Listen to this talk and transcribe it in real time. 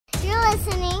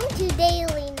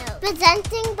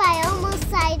Presenting by Almost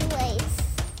Sideways.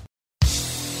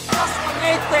 Just when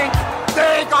they think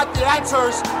they got the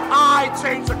answers, I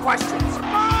change the questions.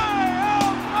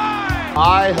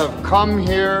 I have come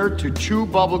here to chew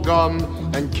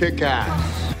bubblegum and kick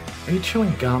ass. Are you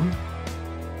chewing gum?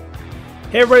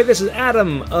 Hey everybody, this is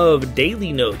Adam of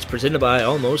Daily Notes, presented by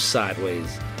Almost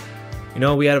Sideways. You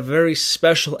know, we had a very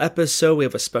special episode. We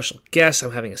have a special guest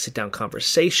I'm having a sit-down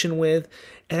conversation with.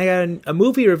 And I got a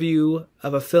movie review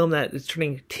of a film that is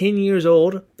turning 10 years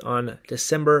old on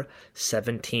December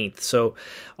 17th. So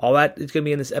all that is going to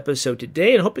be in this episode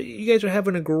today. And I hope you guys are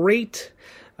having a great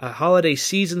holiday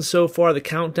season so far. The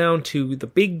countdown to the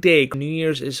big day, New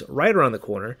Year's, is right around the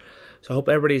corner. So I hope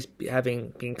everybody's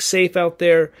being safe out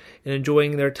there and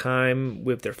enjoying their time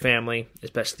with their family as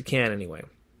best they can anyway.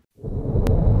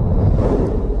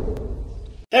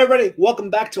 Hey everybody, welcome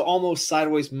back to Almost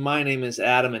Sideways. My name is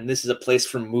Adam, and this is a place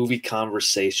for movie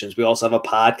conversations. We also have a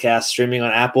podcast streaming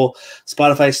on Apple,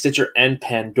 Spotify, Stitcher, and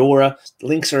Pandora.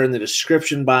 Links are in the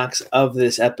description box of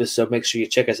this episode. Make sure you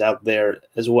check us out there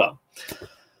as well.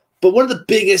 But one of the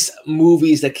biggest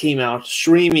movies that came out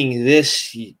streaming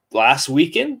this last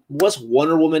weekend was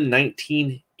Wonder Woman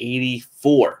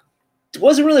 1984. I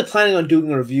wasn't really planning on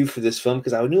doing a review for this film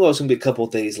because I knew I was going to be a couple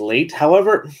of days late.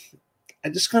 However, I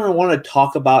just kind of want to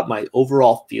talk about my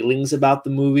overall feelings about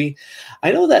the movie.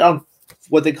 I know that on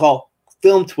what they call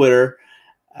film Twitter,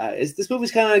 this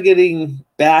movie's kind of getting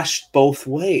bashed both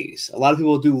ways. A lot of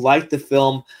people do like the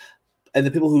film, and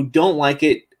the people who don't like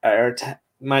it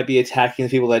might be attacking the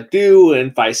people that do,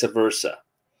 and vice versa.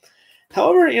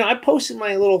 However, I posted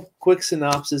my little quick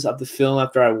synopsis of the film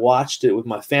after I watched it with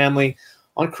my family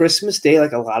on Christmas Day,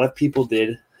 like a lot of people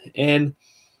did, and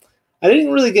I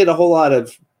didn't really get a whole lot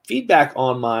of feedback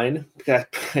on mine because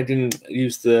I didn't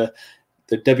use the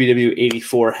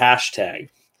WW84 hashtag.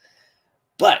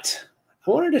 But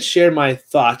I wanted to share my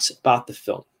thoughts about the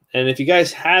film. And if you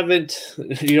guys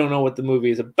you don't know what the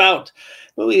movie is about,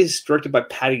 the movie is directed by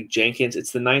Patty Jenkins.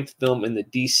 It's the 9th film in the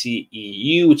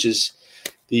DCEU, which is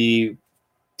the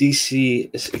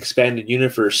DC Expanded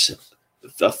Universe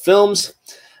of films.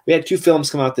 We had 2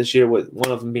 films come out this year, with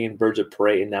one of them being Birds of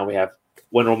Prey, and now we have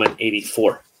Wonder Woman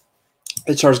 84.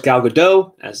 It stars Gal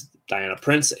Gadot as Diana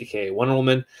Prince, a.k.a. Wonder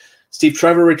Woman. Steve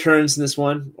Trevor returns in this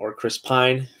one, or Chris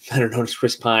Pine, better known as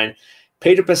Chris Pine.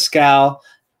 Pedro Pascal,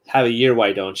 have a year,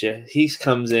 why don't you? He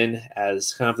comes in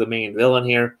as kind of the main villain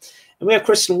here. And we have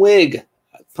Kristen Wiig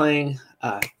playing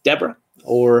Deborah,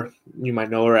 or you might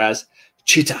know her as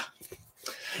Cheetah.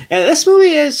 And this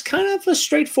movie is kind of a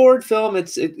straightforward film.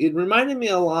 It reminded me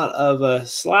a lot of a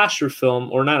slasher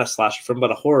film, or not a slasher film,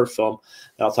 but a horror film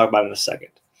that I'll talk about in a second.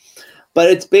 But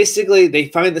it's basically, they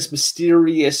find this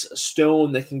mysterious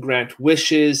stone that can grant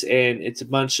wishes, and it's a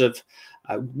bunch of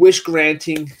wish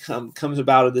granting comes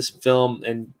about of this film.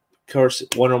 And of course,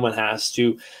 Wonder Woman has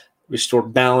to restore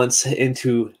balance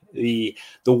into the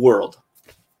world.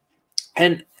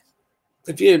 And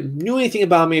if you knew anything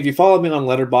about me, if you follow me on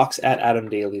Letterboxd at Adam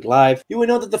Daily Live, you would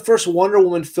know that the first Wonder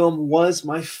Woman film was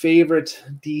my favorite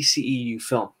DCEU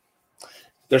film.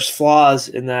 There's flaws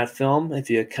in that film if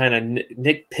you kind of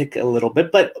nitpick a little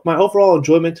bit, but my overall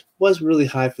enjoyment was really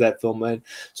high for that film, man.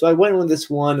 So I went with this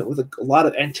one with a lot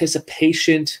of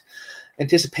anticipation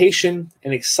and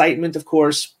excitement, of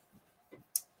course,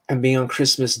 and being on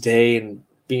Christmas Day and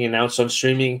being announced on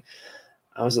streaming.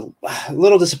 I was a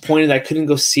little disappointed that I couldn't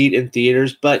go see it in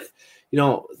theaters, but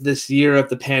this year of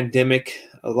the pandemic,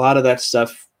 a lot of that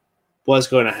stuff was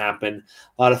going to happen.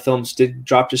 A lot of films did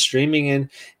drop to streaming, and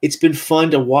it's been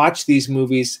fun to watch these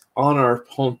movies on our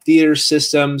home theater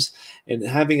systems, and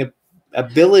having a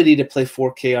ability to play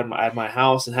 4K at my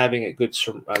house and having a good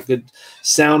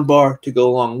sound bar to go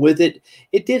along with it.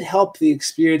 It did help the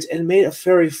experience and made a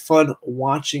very fun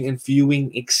watching and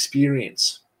viewing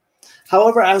experience.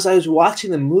 However, as I was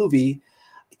watching the movie,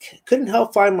 I couldn't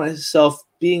help find myself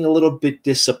being a little bit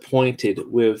disappointed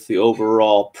with the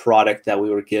overall product that we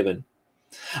were given.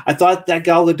 I thought that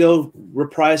Gal Gadot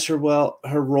reprised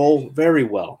her role very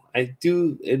well. I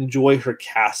do enjoy her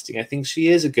casting. I think she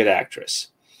is a good actress,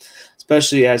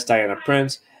 especially as Diana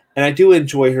Prince, and I do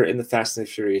enjoy her in the Fast and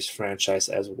the Furious franchise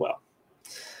as well.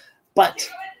 But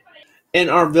in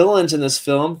our villains in this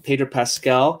film, Pedro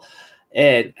Pascal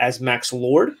and as Max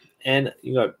Lord, and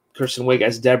Kristen Wiig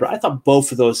as Deborah, I thought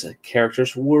both of those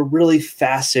characters were really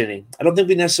fascinating. I don't think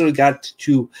we necessarily got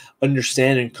to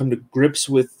understand and come to grips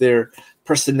with their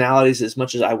personalities as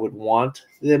much as I would want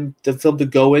the film to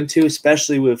go into,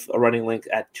 especially with a running length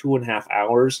at 2.5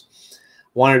 hours.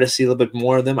 wanted to see a little bit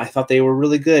more of them. I thought they were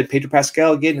really good. Pedro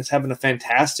Pascal, again, is having a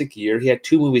fantastic year. He had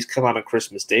 2 movies come out on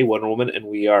Christmas Day, Wonder Woman, and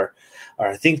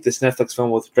I think this Netflix film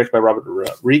was directed by Robert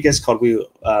Rodriguez called We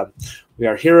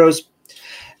Are Heroes.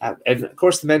 And, of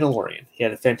course, The Mandalorian. He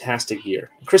had a fantastic year.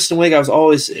 Kristen Wiig, I was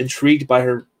always intrigued by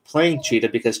her playing Cheetah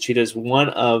because Cheetah is one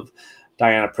of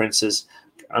Diana Prince's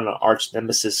arch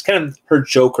nemesis, kind of her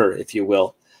Joker, if you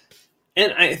will.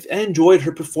 And I enjoyed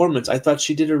her performance. I thought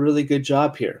she did a really good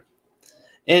job here.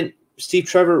 And Steve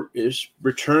Trevor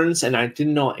returns, and I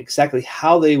didn't know exactly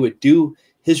how they would do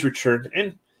his return.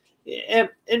 And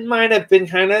it might have been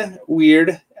kind of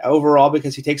weird overall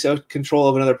because he takes out control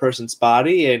of another person's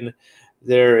body, and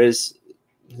there is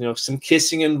some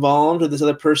kissing involved with this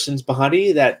other person's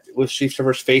body that with Steve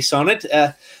Trevor's face on it.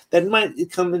 That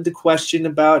might come into question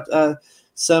about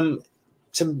some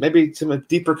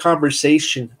deeper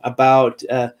conversation about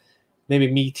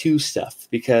maybe Me Too stuff,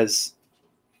 because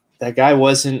that guy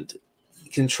wasn't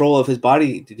in control of his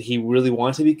body. Did he really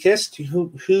want to be kissed?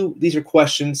 Who? These are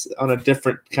questions on a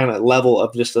different kind of level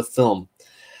of just a film.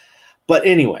 But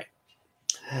anyway,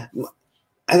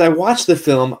 as I watch the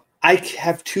film, I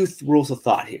have 2 rules of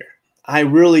thought here. I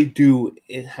really do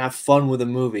have fun with the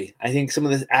movie. I think some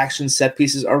of the action set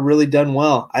pieces are really done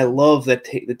well. I love the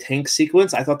tank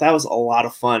sequence. I thought that was a lot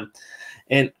of fun.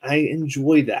 And I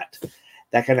enjoy that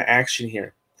kind of action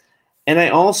here. And I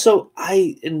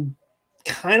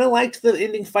kind of liked the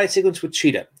ending fight sequence with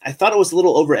Cheetah. I thought it was a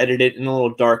little over-edited and a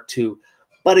little dark too.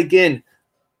 But again,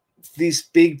 these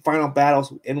big final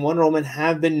battles in Wonder Woman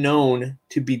have been known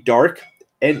to be dark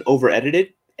and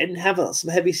over-edited and have some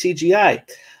heavy CGI.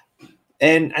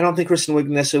 And I don't think Kristen Wiig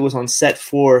necessarily was on set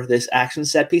for this action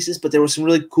set pieces, but there were some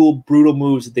really cool, brutal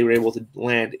moves that they were able to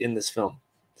land in this film.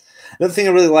 Another thing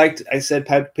I really liked, I said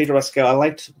Pedro Pascal, I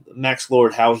liked Max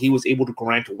Lord, how he was able to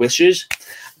grant wishes.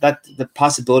 That the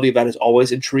possibility of that is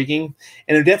always intriguing.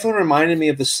 And it definitely reminded me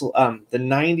of the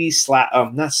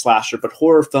 90s, not slasher, but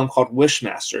horror film called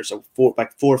Wishmaster. So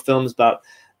 4 films about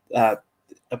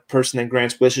a person that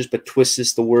grants wishes but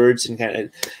twists the words and kind of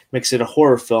makes it a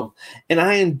horror film. And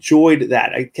I enjoyed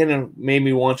that. It kind of made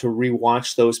me want to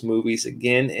rewatch those movies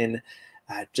again and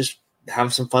just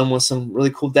have some fun with some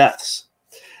really cool deaths.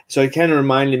 So it kind of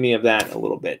reminded me of that a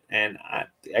little bit, and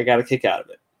I got a kick out of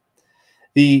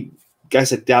it. Like I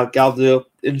said, Gal Gadot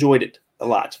enjoyed it a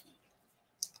lot.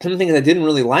 Something that I didn't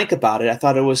really like about it, I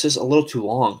thought it was just a little too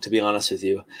long, to be honest with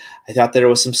you. I thought there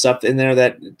was some stuff in there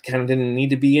that kind of didn't need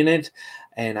to be in it.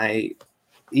 And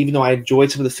even though I enjoyed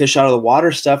some of the fish out of the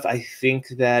water stuff, I think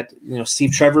that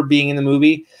Steve Trevor being in the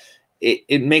movie,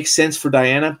 it makes sense for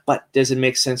Diana, but does it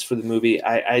make sense for the movie?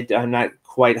 I'm not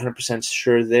quite 100%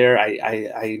 sure there.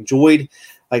 I enjoyed,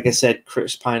 like I said,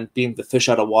 Chris Pine being the fish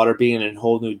out of water, being in a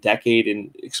whole new decade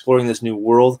and exploring this new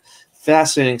world.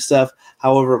 Fascinating stuff.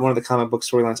 However, one of the comic book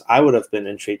storylines I would have been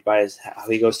intrigued by is how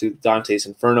he goes through Dante's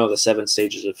Inferno, the 7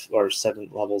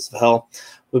 levels of hell.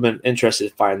 We've been interested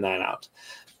to find that out.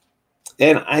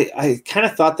 And I kind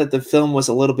of thought that the film was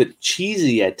a little bit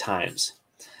cheesy at times.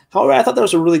 However, I thought there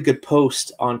was a really good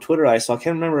post on Twitter I saw.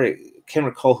 I can't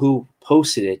recall who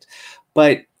posted it,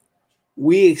 but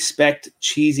we expect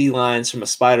cheesy lines from a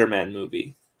Spider-Man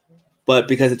movie. But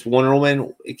because it's Wonder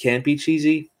Woman, it can't be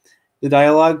cheesy, the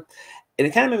dialogue. And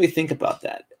it kind of made me think about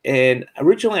that. And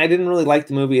originally, I didn't really like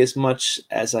the movie as much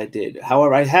as I did.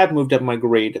 However, I have moved up my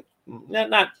grade,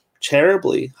 not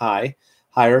terribly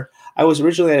higher. I was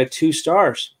originally at 2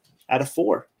 stars out of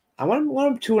 4. I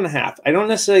want 2.5. I don't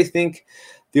necessarily think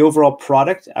the overall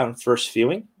product on first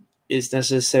viewing is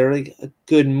necessarily a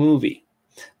good movie.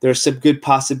 There are some good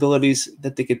possibilities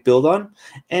that they could build on,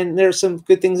 and there are some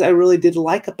good things I really did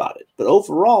like about it. But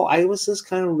overall, I was just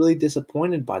kind of really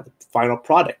disappointed by the final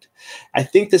product. I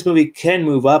think this movie can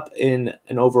move up in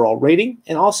an overall rating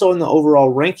and also in the overall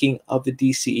ranking of the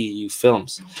DCEU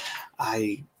films.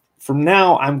 From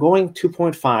now, I'm going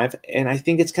 2.5, and I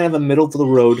think it's kind of a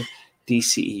middle-of-the-road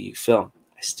DCEU film.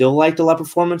 I still liked a lot of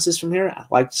performances from here. I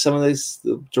liked some of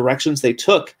the directions they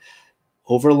took.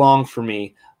 Overlong for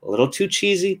me. A little too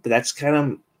cheesy, but that's kind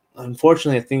of,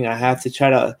 unfortunately, a thing I have to try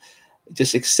to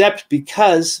just accept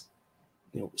because,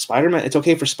 Spider-Man, it's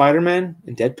okay for Spider-Man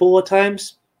and Deadpool at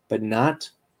times, but not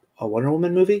a Wonder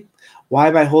Woman movie. Why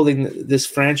am I holding this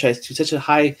franchise to such a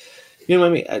high,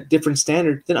 a different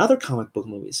standard than other comic book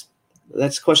movies?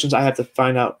 That's questions I have to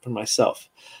find out for myself.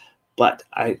 But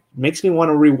it makes me want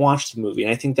to rewatch the movie,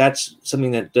 and I think that's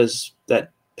something that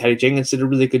Patty Jenkins did a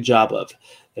really good job of.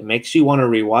 It makes you want to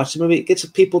rewatch the movie. It gets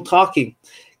people talking.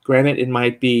 Granted, it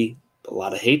might be a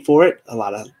lot of hate for it, a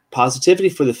lot of positivity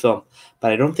for the film,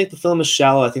 but I don't think the film is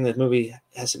shallow. I think the movie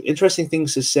has some interesting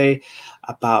things to say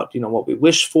about, what we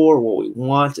wish for, what we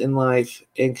want in life,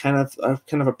 and kind of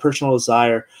a personal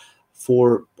desire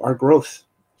for our growth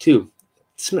too.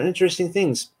 Some interesting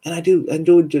things, and I do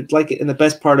like it. And the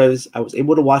best part is I was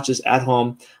able to watch this at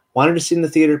home. Wanted to see it in the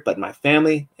theater, but my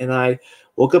family and I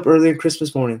woke up early on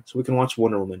Christmas morning so we can watch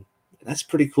Wonder Woman. And that's a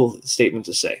pretty cool statement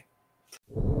to say.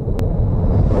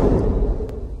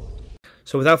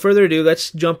 So without further ado,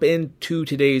 let's jump into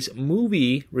today's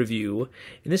movie review.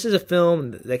 And this is a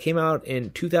film that came out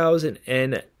in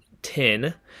 2010,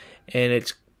 and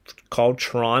it's called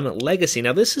Tron Legacy.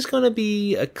 Now, this is going to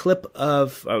be a clip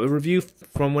of a review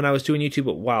from when I was doing YouTube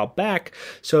a while back,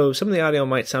 so some of the audio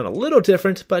might sound a little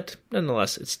different, but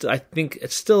nonetheless, I think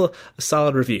it's still a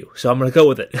solid review, so I'm going to go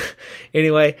with it.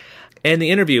 Anyway, and the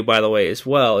interview, by the way, as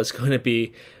well, is going to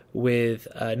be with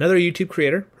another YouTube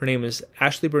creator. Her name is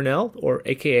Ashley Burnell, or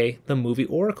AKA The Movie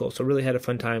Oracle. So really had a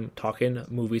fun time talking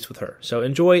movies with her. So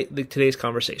enjoy today's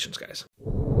conversations, guys.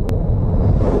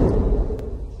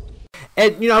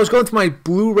 And, I was going through my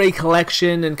Blu-ray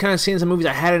collection and kind of seeing some movies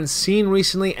I hadn't seen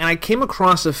recently, and I came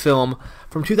across a film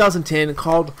from 2010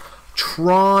 called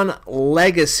Tron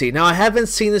Legacy. Now, I haven't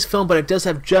seen this film, but it does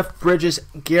have Jeff Bridges,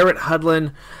 Garrett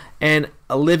Hedlund, and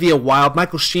Olivia Wilde.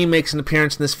 Michael Sheen makes an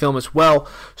appearance in this film as well.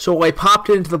 So I popped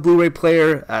it into the Blu-ray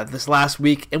player this last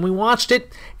week, and we watched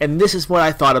it, and this is what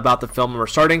I thought about the film, and we're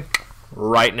starting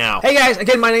right now. Hey guys,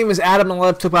 again, my name is Adam, and I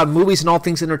love to talk about movies and all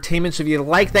things entertainment, so if you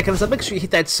like that kind of stuff, make sure you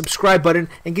hit that subscribe button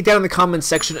and get down in the comments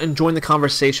section and join the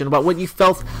conversation about what you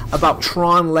felt about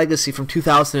Tron Legacy from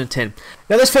 2010.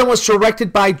 Now, this film was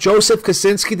directed by Joseph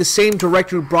Kosinski, the same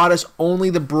director who brought us Only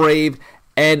the Brave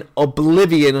and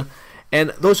Oblivion, and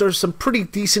those are some pretty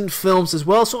decent films as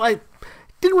well, so I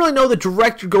didn't really know the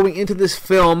director going into this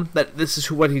film, that this is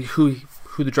who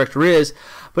the director is,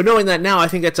 but knowing that now, I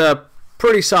think it's a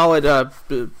pretty solid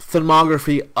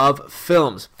filmography of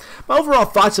films. My overall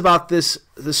thoughts about the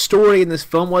story in this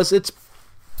film was it's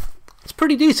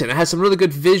pretty decent. It has some really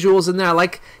good visuals in there. I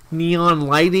like neon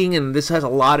lighting, and this has a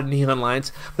lot of neon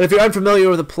lights. But if you're unfamiliar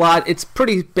with the plot, it's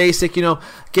pretty basic.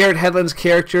 Garrett Hedlund's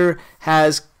character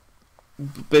has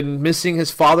been missing his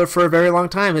father for a very long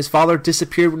time. His father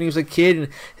disappeared when he was a kid, and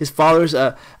his father's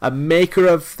a maker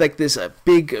of like this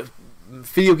big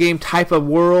video game type of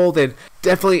world, and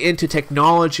definitely into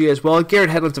technology as well. Garrett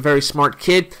Hedlund's a very smart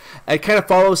kid. It kind of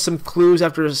follows some clues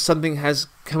after something has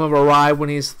come awry when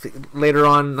he's later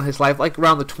on in his life, like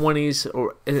around the 20s,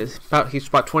 or he's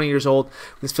about 20 years old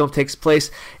when this film takes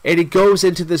place, and he goes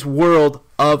into this world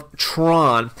of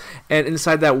Tron, and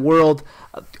inside that world,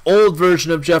 old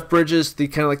version of Jeff Bridges, the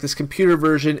kind of like this computer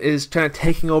version, is kind of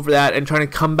taking over that and trying to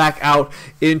come back out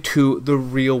into the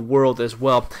real world as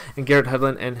well. And Garrett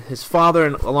Hedlund and his father,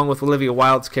 and along with Olivia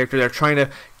Wilde's character, they're trying to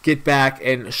get back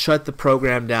and shut the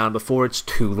program down before it's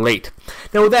too late.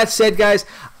 Now, with that said, guys,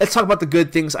 let's talk about the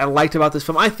good things I liked about this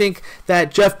film. I think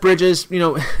that Jeff Bridges,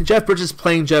 Jeff Bridges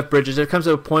playing Jeff Bridges, there comes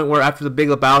to a point where after The Big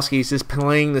Lebowski, he's just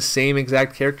playing the same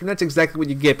exact character, and that's exactly what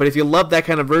you get. But if you love that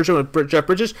kind of version with Jeff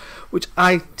Bridges, which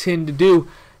I tend to do,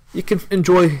 you can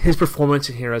enjoy his performance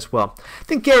in here as well. I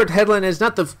think Garrett Hedlund is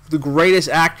not the greatest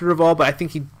actor of all, but I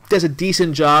think he does a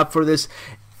decent job for this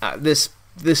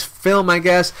film, I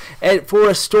guess, and for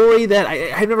a story that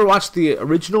I never watched the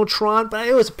original Tron, but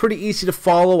it was pretty easy to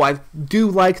follow. I do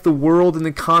like the world and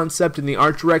the concept and the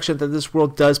art direction that this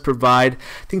world does provide.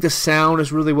 I think the sound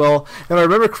is really well. If I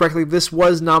remember correctly, this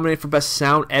was nominated for Best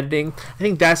Sound Editing. I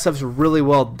think that stuff's really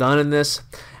well done in this.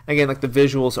 Again, like the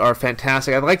visuals are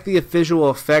fantastic. I like the visual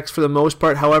effects for the most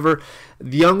part. However,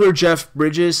 the younger Jeff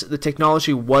Bridges, the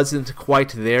technology wasn't quite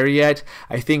there yet.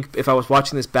 I think if I was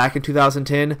watching this back in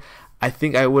 2010, I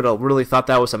think I would have really thought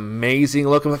that was amazing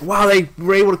look. I'm like, wow, they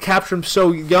were able to capture him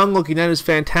so young looking. That is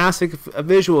fantastic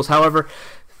visuals. However,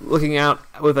 looking out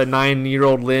with a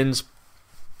 9-year-old lens,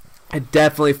 it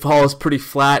definitely falls pretty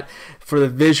flat for the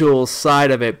visual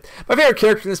side of it. My favorite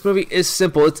character in this movie is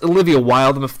simple. It's Olivia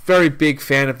Wilde. I'm a very big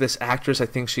fan of this actress. I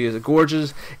think she is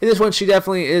gorgeous. In this one, she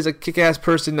definitely is a kick-ass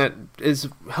person that is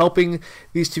helping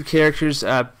these two characters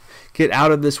get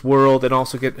out of this world and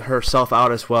also get herself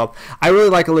out as well. I really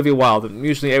like Olivia Wilde.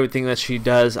 Usually everything that she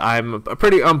does, I'm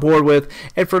pretty on board with.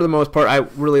 And for the most part, I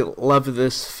really love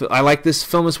this. I like this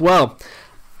film as well.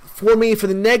 For me, for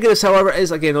the negatives, however,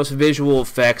 is, again, those visual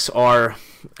effects are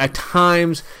at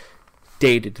times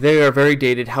dated. They are very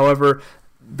dated. However,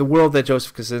 the world that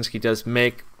Joseph Kosinski does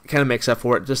make kind of makes up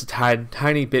for it just a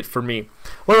tiny bit for me.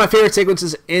 One of my favorite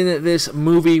sequences in this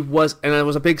movie was, and it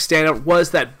was a big standout,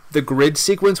 was that the grid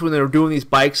sequence when they were doing these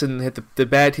bikes and hit the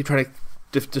bad team trying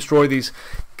to destroy these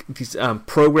these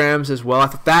programs as well. I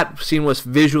thought that scene was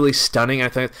visually stunning. I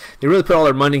think they really put all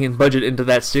their money and budget into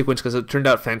that sequence because it turned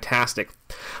out fantastic.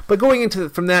 But going into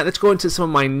from that, let's go into some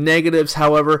of my negatives.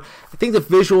 However, I think the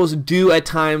visuals do at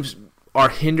times are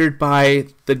hindered by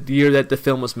the year that the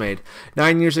film was made.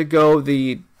 9 years ago,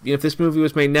 if this movie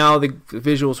was made now, the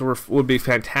visuals would be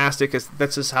fantastic.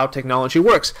 That's just how technology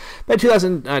works. But in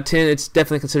 2010, it's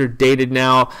definitely considered dated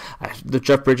now. The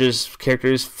Jeff Bridges character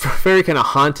is very kind of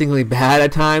hauntingly bad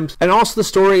at times, and also the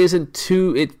story isn't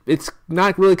too. It's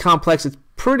not really complex. It's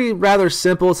pretty rather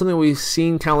simple. It's something we've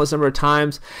seen countless number of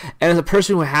times. And as a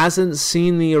person who hasn't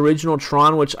seen the original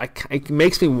Tron, which it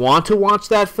makes me want to watch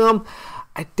that film,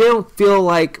 I don't feel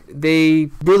like they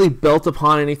really built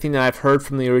upon anything that I've heard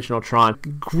from the original Tron.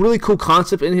 Really cool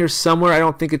concept in here somewhere. I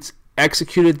don't think it's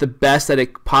executed the best that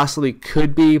it possibly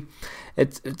could be.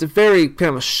 It's a very kind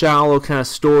of a shallow kind of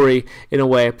story in a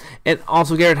way. And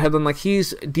also Garrett Hedlund, like,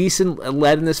 he's decent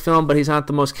led in this film, but he's not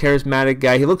the most charismatic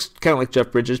guy. He looks kind of like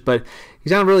Jeff Bridges, but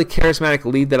he's not a really charismatic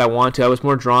lead that I want to. I was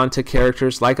more drawn to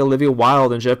characters like Olivia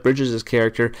Wilde and Jeff Bridges'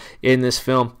 character in this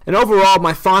film. And overall,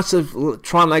 my thoughts of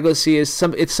Tron Legacy is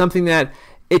it's something that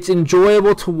it's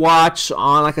enjoyable to watch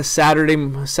on like a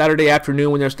Saturday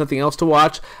afternoon when there's nothing else to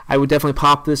watch. I would definitely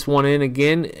pop this one in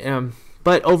again.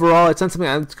 But overall, it's not something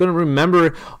I'm going to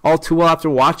remember all too well after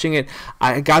watching it.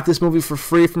 I got this movie for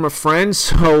free from a friend,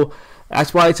 so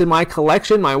that's why it's in my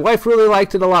collection. My wife really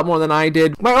liked it a lot more than I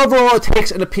did. My overall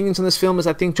takes and opinions on this film is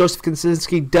I think Joseph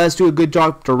Kosinski does do a good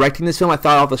job directing this film. I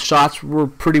thought all the shots were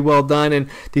pretty well done, and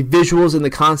the visuals and the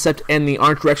concept and the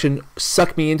art direction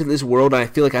suck me into this world, and I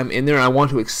feel like I'm in there and I want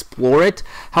to explore it.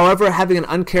 However, having an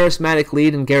uncharismatic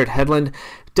lead in Garrett Hedlund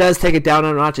does take it down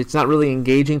a notch. It's not really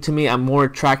engaging to me. I'm more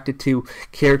attracted to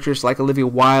characters like Olivia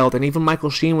Wilde and even Michael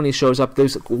Sheen when he shows up.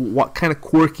 There's what kind of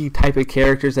quirky type of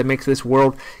characters that makes this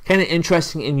world kind of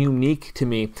interesting and unique to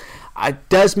me. It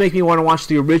does make me want to watch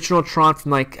the original Tron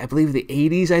from, like, I believe the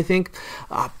 80s, I think.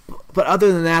 But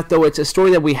other than that, though, it's a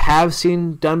story that we have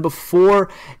seen done before,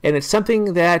 and it's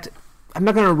something that I'm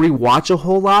not going to rewatch a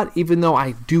whole lot, even though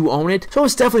I do own it. So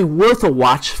it's definitely worth a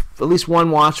watch, at least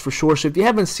one watch for sure. So if you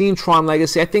haven't seen Tron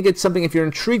Legacy, I think it's something, if you're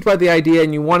intrigued by the idea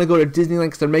and you want to go to Disneyland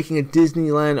because they're making a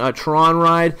Disneyland Tron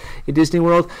ride in Disney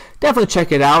World, definitely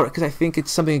check it out because I think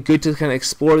it's something good to kind of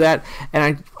explore that.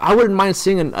 And I wouldn't mind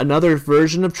seeing another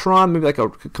version of Tron, maybe like a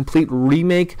complete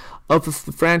remake of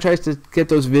the franchise to get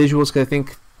those visuals, because I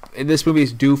think this movie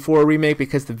is due for a remake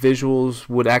because the visuals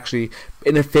would actually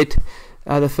benefit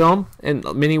the film in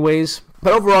many ways.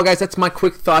 But overall, guys, that's my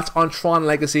quick thoughts on Tron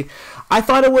Legacy. I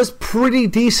thought it was pretty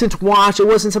decent watch. It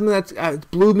wasn't something that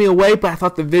blew me away, but I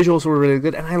thought the visuals were really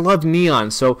good, and I love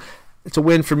neon, so it's a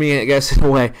win for me, I guess, in a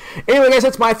way. Anyway, guys,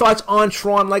 that's my thoughts on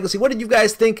Tron Legacy. What did you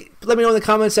guys think? Let me know in the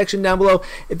comment section down below.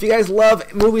 If you guys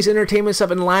love movies, entertainment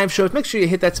stuff, and live shows, make sure you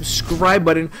hit that subscribe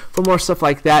button for more stuff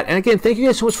like that. And again, thank you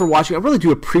guys so much for watching. I really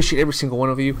do appreciate every single one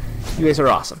of you. You guys are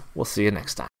awesome. We'll see you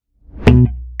next time.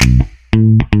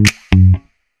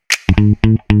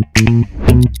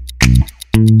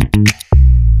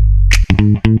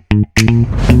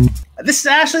 This is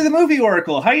Ashley, the Movie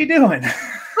Oracle. How you doing?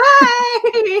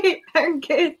 Hi! I'm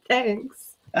good,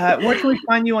 thanks. Where can we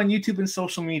find you on YouTube and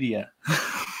social media?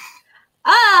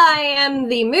 I am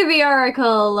the Movie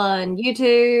Oracle on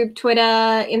YouTube, Twitter,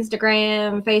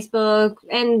 Instagram, Facebook,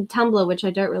 and Tumblr, which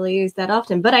I don't really use that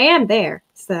often, but I am there,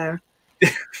 so.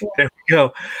 There we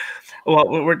go. Well,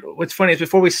 what's funny is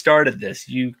before we started this,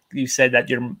 you said that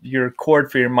your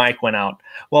cord for your mic went out.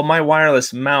 Well, my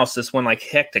wireless mouse just went like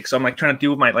hectic, so I'm like trying to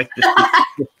do my like this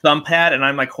thumb pad, and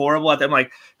I'm like horrible at that. I'm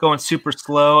like going super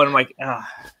slow, and I'm like,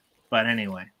 But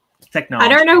anyway,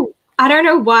 technology. I don't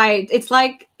know why.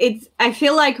 I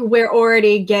feel like we're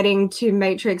already getting to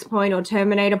Matrix point or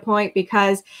Terminator point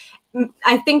because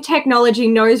I think technology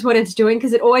knows what it's doing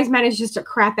because it always manages to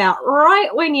crap out right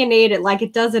when you need it, like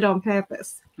it does it on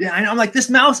purpose. Yeah, I know. I'm like, this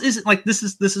mouse isn't like this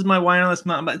is my wireless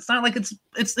mouse, but it's not like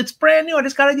it's brand new. I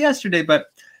just got it yesterday, but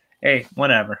hey,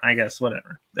 whatever. I guess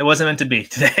whatever. It wasn't meant to be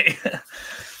today.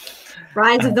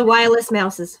 Rise of the wireless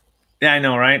mouses. Yeah, I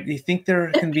know, right? You think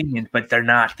they're convenient, but they're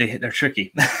not. They're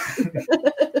tricky.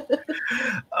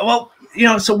 Well,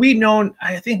 so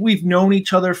I think we've known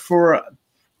each other for a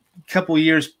couple of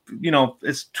years,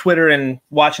 it's Twitter and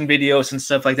watching videos and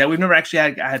stuff like that. We've never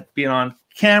actually had been on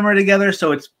camera together,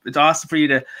 so it's awesome for you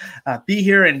to be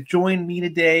here and join me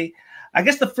today. I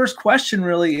guess the first question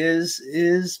really is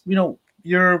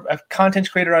you're a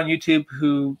content creator on YouTube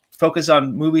who focus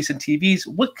on movies and TVs.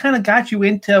 What kind of got you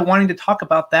into wanting to talk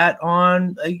about that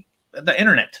on the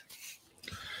internet?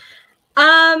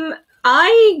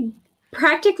 I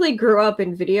practically grew up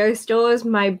in video stores.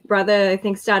 My brother, I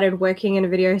think, started working in a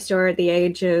video store at the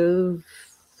age of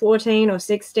 14 or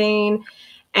 16.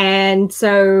 And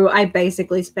so I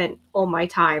basically spent all my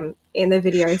time in the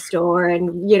video store and,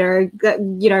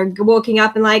 walking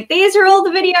up and like, these are all the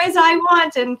videos I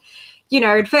want. And,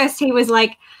 at first he was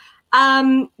like,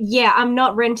 yeah, I'm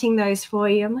not renting those for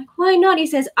you. I'm like, why not? He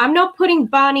says, I'm not putting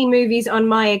Barney movies on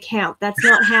my account. That's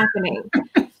not happening.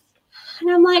 And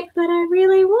I'm like, but I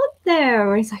really want them.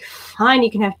 And he's like, fine,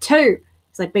 you can have 2.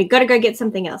 He's like, but you got to go get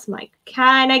something else. I'm like,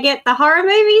 can I get the horror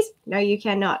movies? No, you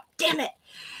cannot. Damn it.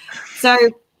 So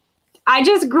I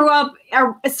just grew up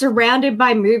surrounded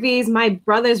by movies. My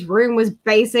brother's room was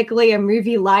basically a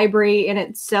movie library in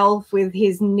itself with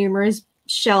his numerous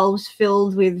shelves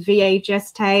filled with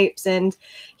VHS tapes and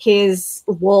his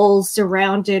walls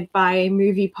surrounded by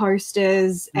movie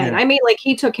posters. And I mean, like,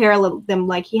 he took care of them.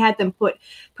 Like, he had them put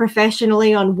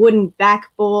professionally on wooden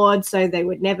backboards so they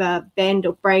would never bend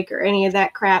or break or any of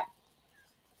that crap.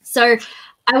 So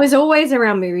I was always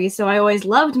around movies. So I always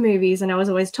loved movies and I was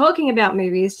always talking about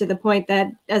movies to the point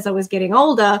that as I was getting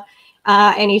older,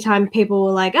 anytime people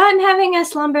were like, I'm having a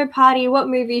slumber party, what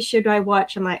movie should I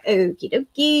watch? I'm like, okie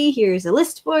dokie, here's a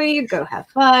list for you, go have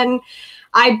fun.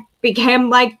 I became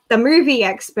like the movie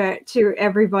expert to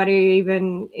everybody,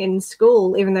 even in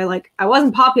school, even though like I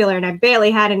wasn't popular and I barely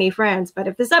had any friends. But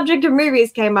if the subject of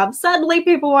movies came up, suddenly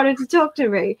people wanted to talk to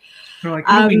me. They're like,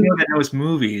 who do we know that knows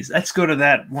movies? Let's go to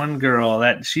that one girl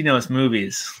that she knows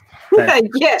movies. Yeah,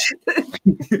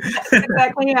 that's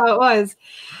exactly how it was.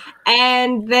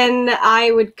 And then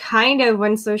I would kind of,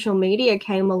 when social media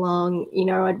came along,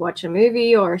 I'd watch a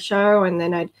movie or a show and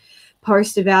then I'd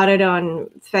post about it on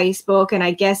Facebook. And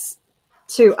I guess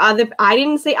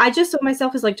I just saw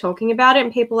myself as like talking about it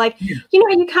and people like,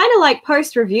 you kind of like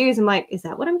post reviews. I'm like, is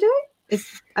that what I'm doing?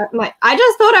 I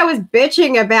just thought I was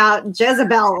bitching about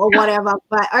Jezebel or whatever,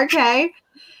 but okay.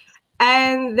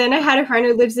 And then I had a friend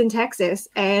who lives in Texas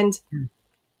and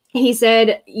he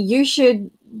said, you should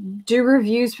do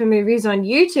reviews for movies on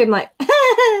YouTube. I'm like,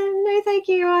 no, thank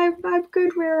you. I'm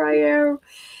good where I am.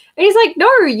 And he's like, no,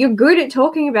 you're good at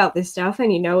talking about this stuff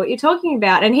and you know what you're talking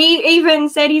about. And he even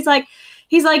said, he's like,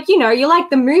 you're like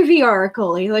the movie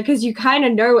oracle. He's like, because you kind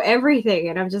of know everything.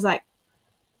 And I'm just like,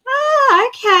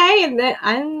 okay. And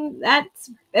then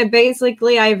that's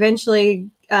basically, I eventually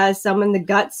summoned the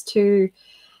guts to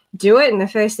do it. And the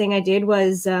first thing I did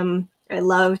was I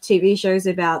love TV shows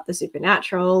about the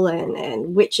supernatural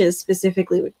and witches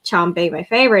specifically, with Charmed being my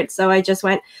favorite. So I just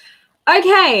went,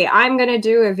 okay, I'm going to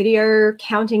do a video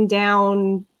counting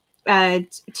down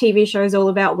TV shows all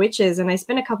about witches. And I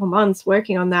spent a couple months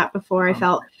working on that before I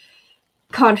felt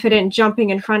confident jumping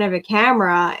in front of a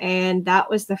camera. And that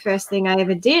was the first thing I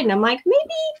ever did. And I'm like,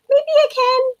 maybe I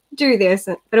can do this.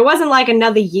 But it wasn't like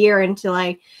another year until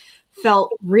I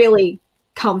felt really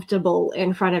comfortable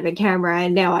in front of a camera.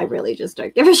 And now I really just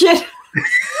don't give a shit.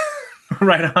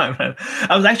 Right on.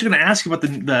 I was actually going to ask you about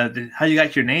the how you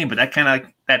got your name, but that kind of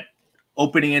like that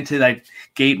opening into that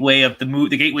gateway of the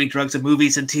gateway drugs of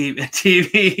movies and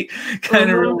TV kind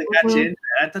of really got you into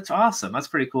that. That's awesome. That's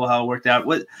pretty cool how it worked out.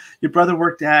 What your brother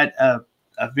worked at a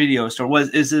video store.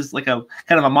 Is this like a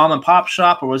kind of a mom and pop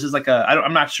shop, or was this like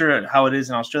I'm not sure how it is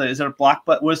in Australia. Is there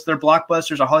was there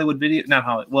Blockbusters or Hollywood video? Not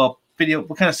Hollywood. Well, video.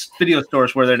 What kind of video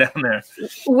stores were there down there?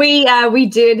 We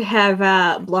did have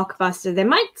Blockbuster. There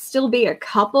might still be a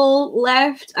couple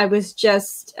left. I was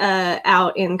just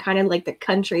out in kind of like the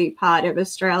country part of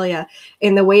Australia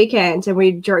in the weekend, and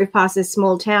we drove past this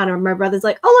small town, and my brother's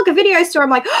like, "Oh, look, a video store." I'm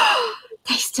like, "Oh,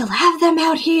 they still have them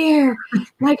out here."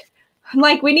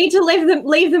 Like, we need to leave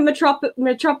the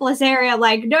metropolis area.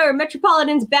 Like, no,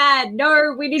 Metropolitan's bad.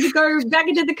 No, we need to go back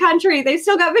into the country. They've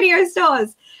still got video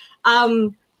stores.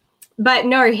 But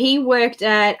no, he worked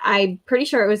at, I'm pretty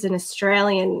sure it was an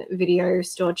Australian video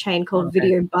store chain called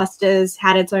Video Busters,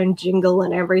 had its own jingle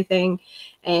and everything.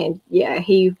 And yeah,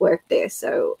 he worked there.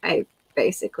 So I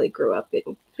basically grew up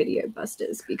in Video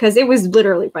Busters because it was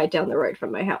literally right down the road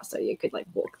from my house. So you could like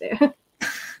walk there.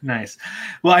 Nice.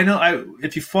 Well, I know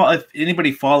if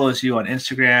anybody follows you on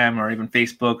Instagram or even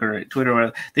Facebook or Twitter, or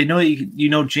whatever, they know you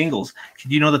know jingles.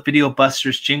 You know the Video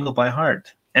Busters jingle by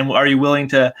heart, and are you willing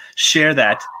to share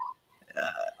that?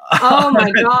 Oh my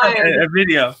god! A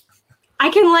video. I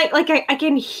can I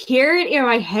can hear it in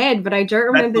my head, but I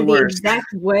don't remember the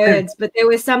exact words. But there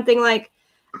was something like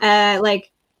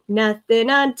nothing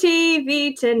on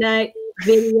TV tonight.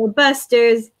 Video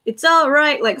Busters, it's all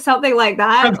right, like something like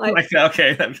that.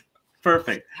 Okay, that's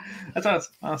perfect. That's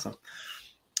awesome.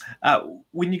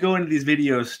 When you go into these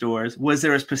video stores, was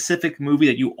there a specific movie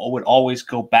that you would always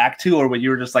go back to, or when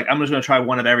you were just like, I'm just going to try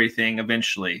one of everything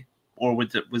eventually? or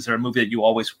was there a movie that you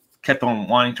always kept on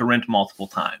wanting to rent multiple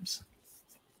times?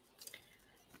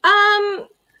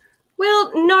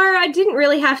 Well, no, I didn't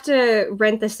really have to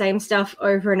rent the same stuff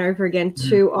over and over again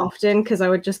too often because I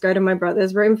would just go to my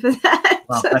brother's room for that.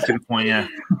 Well, that's a good point, yeah.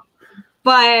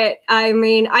 But I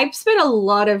mean, I've spent a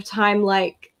lot of time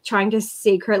like trying to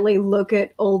secretly look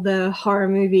at all the horror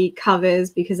movie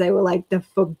covers because they were like the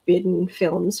forbidden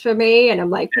films for me. And I'm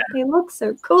like, they look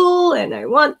so cool and I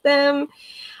want them.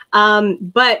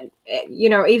 But you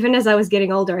know, even as I was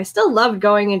getting older, I still loved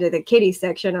going into the kiddie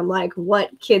section. I'm like,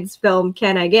 what kids film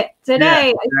can I get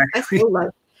today? Yeah, exactly.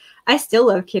 I still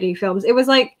love kiddie films. It was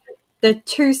like the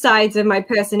two sides of my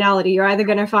personality. You're either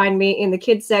going to find me in the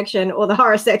kids section or the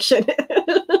horror section.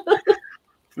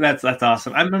 That's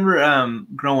awesome. I remember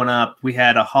growing up, we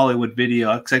had a Hollywood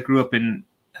Video because I grew up in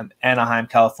Anaheim,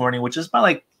 California, which is about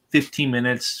like 15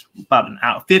 minutes, about an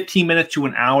hour, 15 minutes to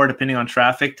an hour, depending on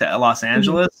traffic, to Los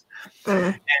Angeles.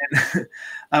 And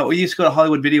we used to go to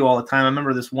Hollywood Video all the time. I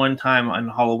remember this one time on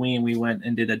Halloween, we went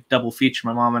and did a double feature,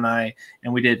 my mom and I,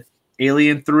 and we did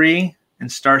Alien 3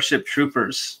 and Starship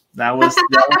Troopers. That was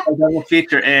a double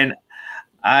feature. And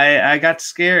I got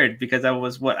scared because I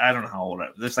was, I don't know how old I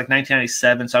was. It was like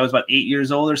 1997, so I was about 8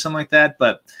 years old or something like that.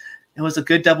 But it was a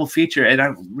good double feature. And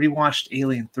I rewatched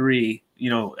Alien 3, you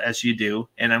know, as you do.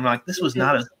 And I'm like, this was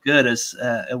not as good as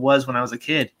it was when I was a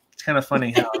kid. It's kind of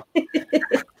funny how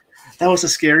that was the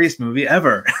scariest movie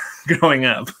ever growing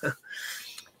up.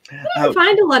 I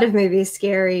find a lot of movies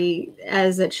scary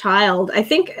as a child. I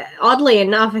think, oddly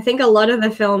enough, I think a lot of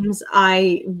the films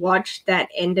I watched that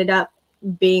ended up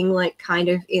being like kind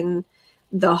of in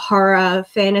the horror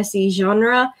fantasy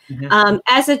genre.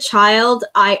 As a child,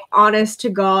 I honest to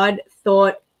God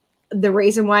thought the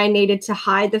reason why I needed to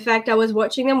hide the fact I was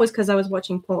watching them was because I was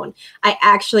watching porn. I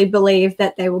actually believed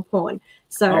that they were porn.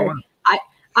 So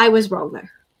I was wrong though.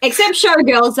 Except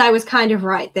Showgirls, I was kind of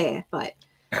right there, but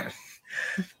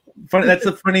that's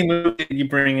a funny movie you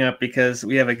bring up because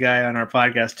we have a guy on our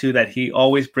podcast too that he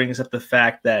always brings up the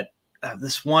fact that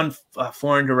this one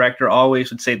foreign director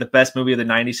always would say the best movie of the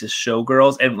 90s is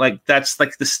Showgirls, and like that's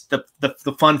like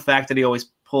the fun fact that he always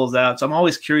pulls out. So I'm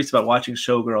always curious about watching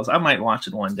Showgirls. I might watch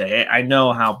it one day. I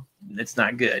know how it's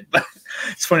not good, but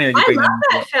it's funny that you bring love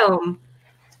that film.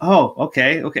 Oh,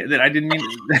 okay. That I didn't mean.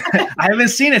 I haven't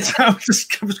seen it, so I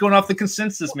was going off the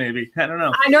consensus. Maybe I don't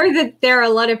know. I know that there are a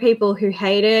lot of people who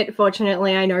hate it.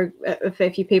 Fortunately, I know a fair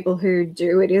few people who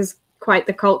do. It is quite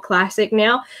the cult classic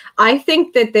now. I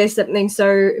think that there's something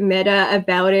so meta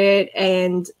about it,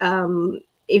 and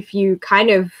if you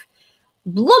kind of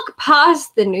look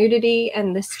past the nudity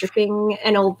and the stripping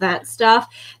and all that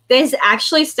stuff, there's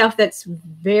actually stuff that's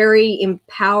very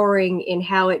empowering in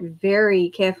how it very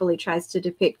carefully tries to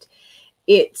depict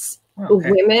its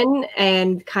women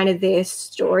and kind of their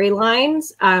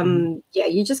storylines. Yeah,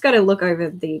 you just got to look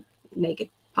over the naked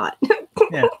part.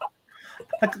 Yeah,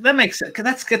 that makes sense.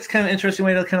 That's kind of interesting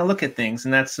way to kind of look at things,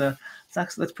 and that's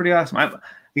pretty awesome.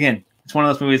 Again, it's one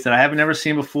of those movies that I haven't ever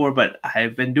seen before, but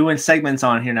I've been doing segments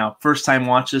on here now, first time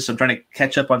watches. So I'm trying to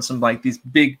catch up on some like these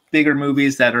bigger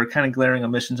movies that are kind of glaring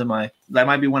omissions of that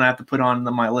might be one I have to put on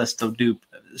my list to do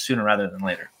sooner rather than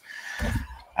later.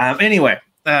 Anyway,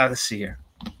 let's see here.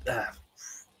 I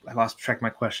lost track of my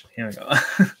question. Here we go.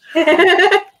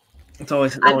 I'm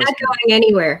not going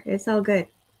anywhere. It's all good.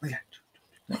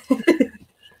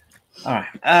 All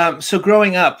right. So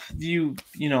growing up, you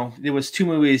know, there was two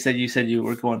movies that you said you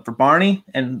were going for, Barney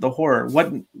and the horror.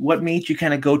 What made you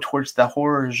kind of go towards the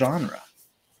horror genre?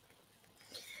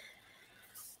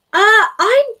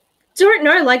 I don't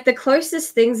know. Like the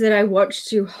closest things that I watched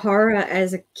to horror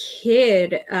as a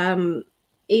kid,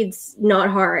 it's not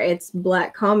horror, it's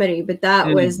black comedy. But that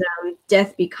was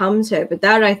Death Becomes Her. But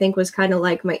that I think was kind of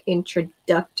like my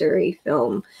introductory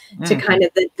film to kind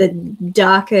of the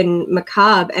dark and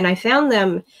macabre. And I found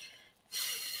them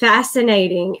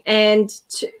fascinating. And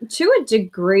to a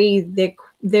degree,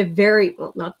 they're very,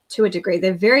 well, not to a degree,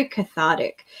 they're very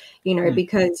cathartic, you know,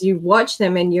 because you watch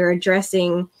them and you're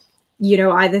addressing, you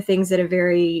know, either things that are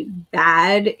very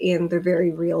bad in the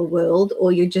very real world,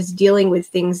 or you're just dealing with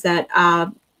things that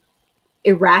are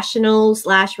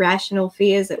irrational/rational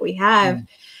fears that we have.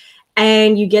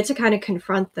 And you get to kind of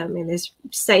confront them in this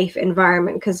safe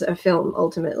environment because a film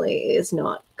ultimately is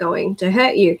not going to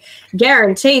hurt you.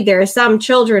 Guaranteed, there are some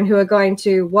children who are going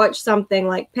to watch something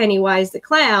like Pennywise the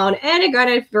Clown and are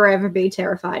going to forever be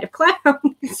terrified of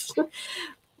clowns.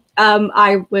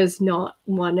 I was not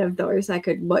one of those. I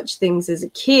could watch things as a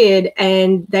kid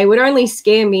and they would only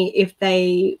scare me if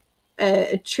they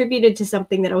attributed to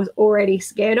something that I was already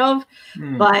scared of.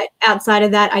 But outside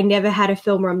of that, I never had a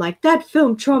film where I'm like, that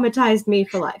film traumatized me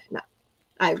for life. No,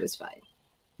 I was fine.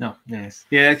 No, nice.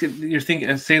 Yeah, you're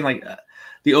saying like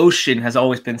the ocean has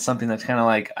always been something that's kind of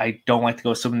like I don't like to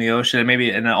go swim in the ocean, and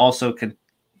it also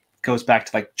goes back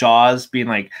to like Jaws being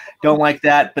like don't like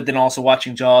that, but then also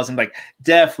watching Jaws and like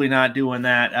definitely not doing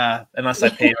that unless I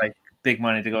pay like big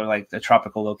money to go to like a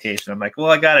tropical location. I'm like, well,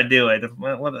 I gotta do it.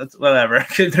 Whatever.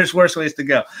 There's worse ways to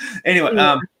go. Anyway,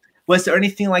 was there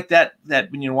anything like that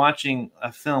when you're watching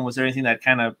a film? Was there anything that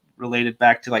kind of related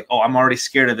back to like, oh, I'm already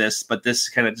scared of this, but this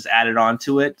kind of just added on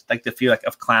to it, like the feel like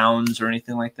of clowns or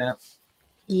anything like that?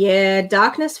 Yeah,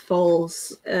 Darkness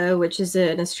Falls, which is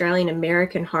an Australian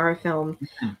American horror film,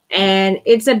 and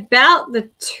it's about the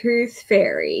Tooth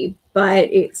Fairy,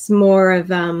 but it's more of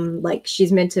like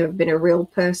she's meant to have been a real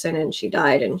person and she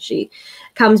died, and she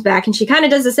comes back and she kind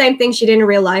of does the same thing she did in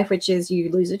real life, which is you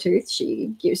lose a tooth, she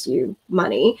gives you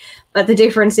money, but the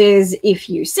difference is if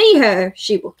you see her,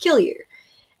 she will kill you.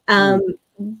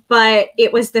 But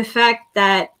it was the fact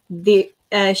that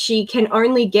she can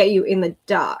only get you in the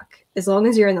dark. As long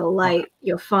as you're in the light,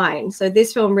 you're fine. So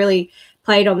this film really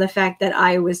played on the fact that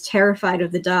I was terrified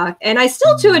of the dark. And I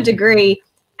still, to a degree,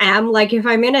 am. Like, if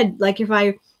I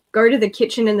go to the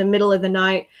kitchen in the middle of the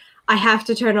night, I have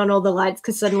to turn on all the lights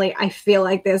because suddenly I feel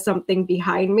like there's something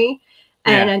behind me.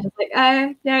 And I'm just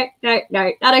like, no,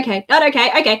 not okay.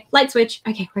 Okay, light switch.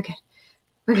 Okay, we're good.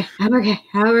 I'm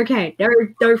okay.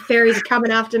 No fairies are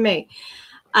coming after me.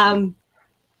 But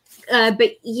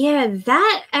yeah,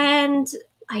 that, and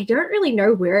I don't really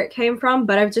know where it came from,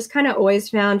 but I've just kind of always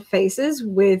found faces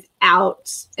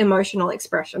without emotional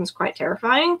expressions quite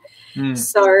terrifying.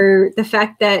 So the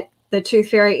fact that the Tooth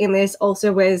Fairy in this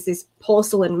also wears this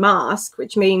porcelain mask,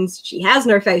 which means she has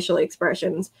no facial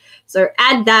expressions. So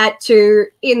add that to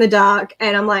In the Dark,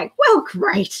 and I'm like, well,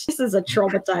 great. This is a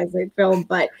traumatizing film,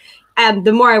 but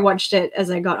the more I watched it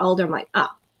as I got older, I'm like,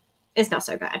 oh, it's not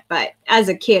so bad. But as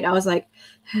a kid, I was like,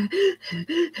 yeah.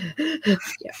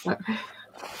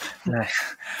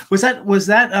 Was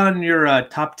that on your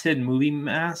top 10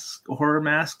 horror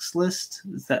masks list?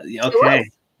 Is that okay?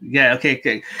 Yeah, okay.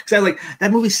 Because I like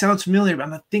that movie sounds familiar, but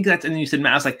I'm not thinking that. And then you said,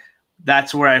 I was like,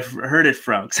 that's where I've heard it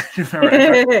from.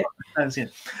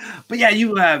 But yeah,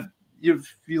 you're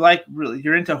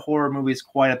into horror movies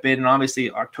quite a bit, and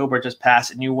obviously October just passed,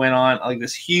 and you went on like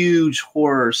this huge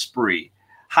horror spree.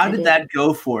 How did that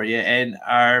go for you? And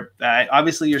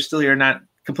obviously you're still here, not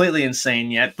completely insane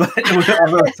yet, but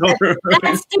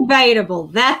that's debatable.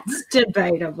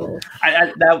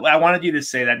 I wanted you to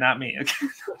say that, not me. Okay.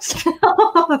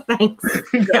 Oh, thanks.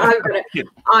 Yeah,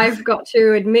 I've got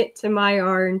to admit to my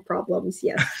own problems.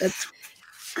 Yes,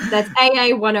 that's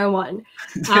AA 101.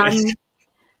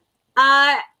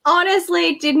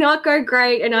 Honestly, did not go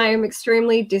great, and I am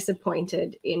extremely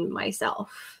disappointed in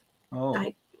myself.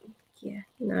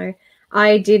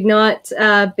 I did not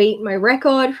beat my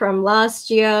record from last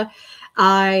year.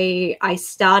 I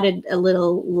started a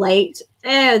little late,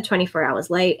 24 hours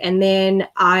late, and then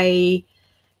I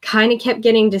kind of kept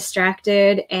getting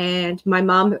distracted, and my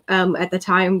mom at the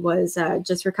time was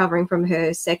just recovering from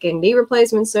her second knee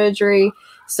replacement surgery,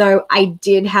 so I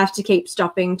did have to keep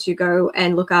stopping to go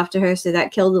and look after her, so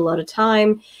that killed a lot of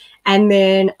time. And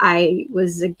then I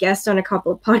was a guest on a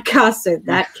couple of podcasts, so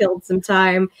that killed some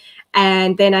time.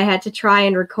 And then I had to try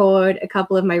and record a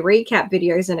couple of my recap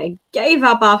videos, and I gave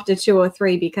up after 2 or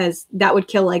 3 because that would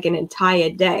kill like an entire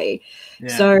day. Yeah.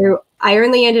 So I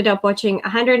only ended up watching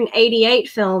 188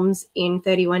 films in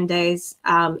 31 days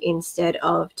instead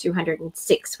of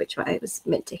 206, which I was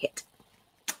meant to hit.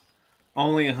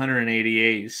 Only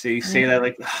 188. So you say that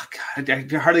like, oh God, I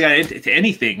hardly got into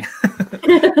anything.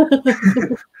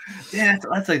 Yeah,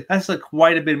 that's like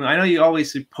quite a bit. I know you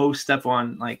always post stuff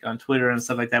on Twitter and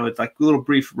stuff like that with like little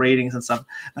brief ratings and stuff.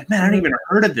 Like, man, I hadn't even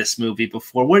heard of this movie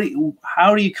before.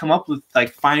 How do you come up with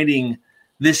like finding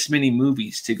this many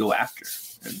movies to go after?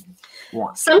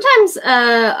 Sometimes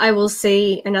I will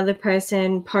see another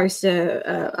person post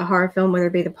a horror film, whether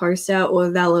it be the poster or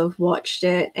they'll have watched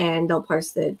it and they'll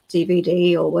post the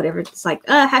DVD or whatever. It's like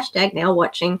hashtag now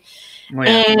watching,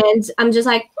 and I'm just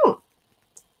like,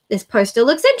 this poster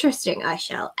looks interesting. I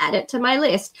shall add it to my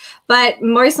list. But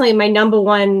mostly my number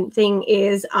one thing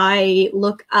is I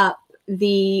look up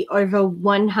the over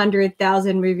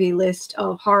 100,000 movie list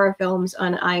of horror films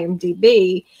on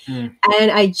IMDb,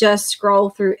 and I just scroll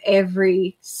through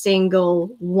every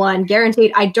single one.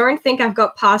 Guaranteed. I don't think I've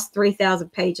got past 3,000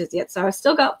 pages yet, so I've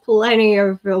still got plenty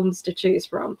of films to choose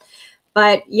from.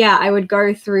 But yeah, I would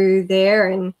go through there,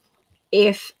 and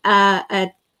if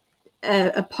a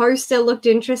poster looked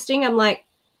interesting, I'm like,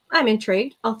 I'm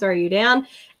intrigued, I'll throw you down.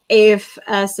 if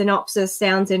a synopsis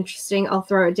sounds interesting, I'll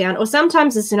throw it down. Or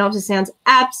sometimes the synopsis sounds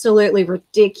absolutely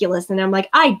ridiculous, and I'm like,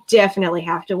 I definitely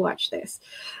have to watch this.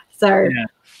 So,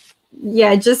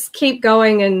 yeah, just keep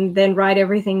going and then write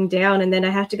everything down, and then I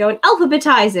have to go and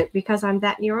alphabetize it because I'm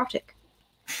that neurotic.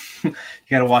 You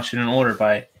got to watch it in order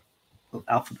by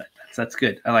alphabet. That's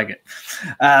good. I like it.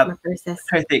 My process.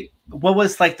 I think, what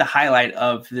was like the highlight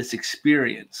of this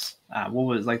experience? What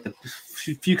was like the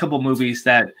few couple movies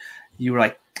that you were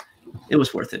like, it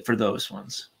was worth it for those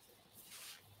ones?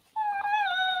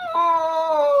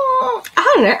 I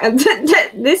don't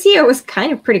know. This year was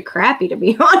kind of pretty crappy, to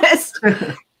be honest.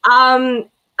 A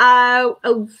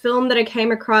film that I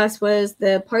came across was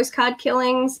the Postcard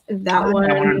Killings. That one.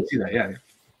 I wanted to see that. Yeah.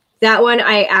 That one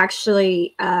I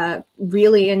actually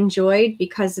really enjoyed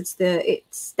because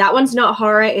that one's not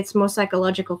horror, it's more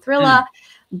psychological thriller,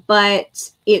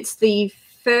 but it's the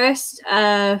first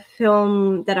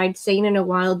film that I'd seen in a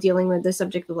while dealing with the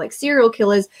subject of like serial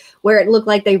killers, where it looked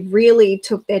like they really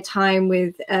took their time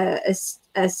with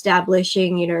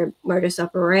establishing, you know, modus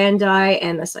operandi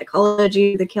and the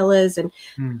psychology of the killers, and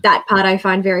that part I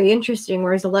find very interesting.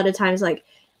 Whereas a lot of times, like,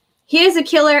 here's a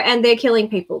killer and they're killing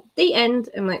people. The end.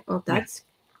 I'm like, well, that's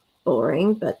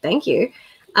boring, but thank you.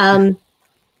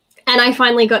 And I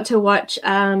finally got to watch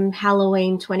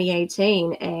Halloween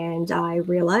 2018, and I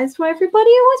realized why everybody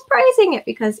was praising it,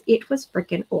 because it was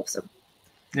freaking awesome.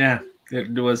 Yeah,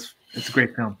 it was. It's a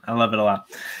great film. I love it a lot.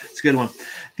 It's a good one.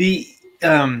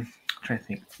 I'm trying to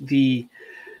think.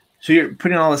 So you're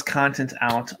putting all this content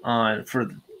out for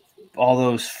all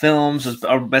those films as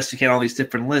best you can, all these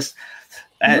different lists.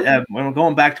 When we're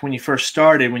going back to when you first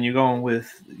started, when you're going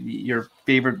with your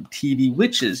favorite TV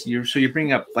witches, you're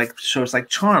bringing up like shows like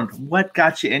Charmed. What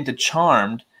got you into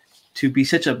Charmed to be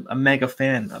such a mega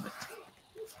fan of it?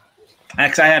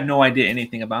 Because I have no idea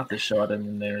anything about this show other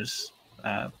than there's.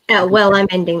 Well, I'm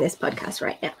ending this podcast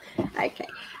right now. Okay.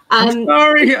 I'm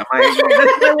sorry.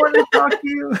 I want to talk to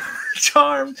you.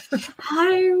 Charmed.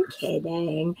 I'm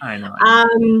kidding. I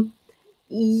know.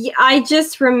 I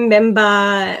just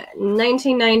remember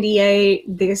 1998,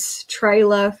 this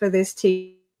trailer for this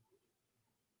TV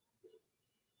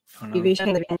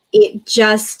show. It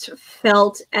just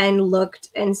felt and looked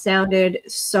and sounded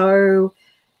so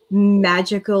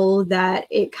magical that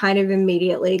it kind of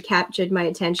immediately captured my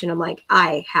attention. I'm like,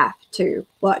 I have to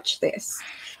watch this.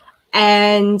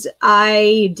 And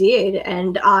I did,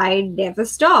 and I never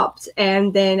stopped.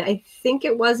 And then I think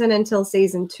it wasn't until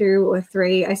season 2 or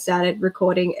 3 I started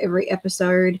recording every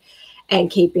episode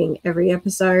and keeping every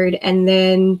episode. And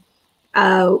then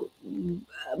by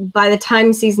the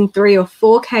time season 3 or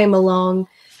 4 came along,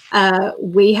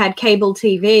 we had cable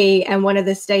TV, and one of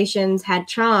the stations had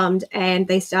Charmed, and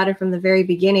they started from the very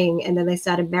beginning, and then they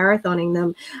started marathoning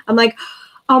them. I'm like,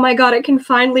 oh my God, I can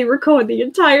finally record the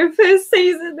entire first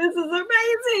season. This is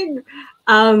amazing.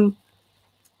 And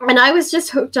I was just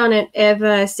hooked on it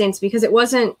ever since, because it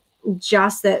wasn't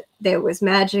just that there was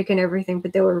magic and everything,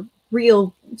 but there were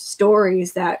real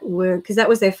stories that were, because that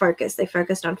was their focus. They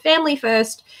focused on family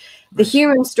first, the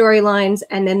human storylines,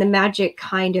 and then the magic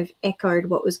kind of echoed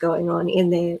what was going on in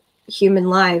their human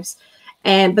lives.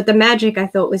 But the magic I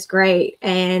thought was great.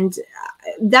 And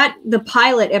the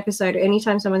pilot episode,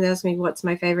 anytime someone asks me what's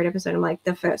my favorite episode, I'm like,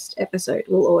 the first episode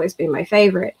will always be my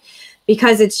favorite,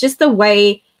 because it's just the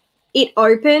way it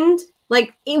opened.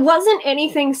 Like, it wasn't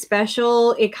anything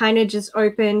special. It kind of just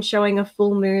opened showing a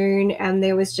full moon, and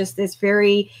there was just this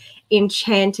very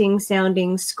enchanting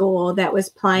sounding score that was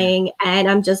playing, and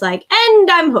I'm just like,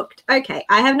 and I'm hooked. Okay,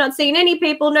 I have not seen any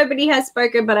people, nobody has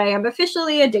spoken, but I am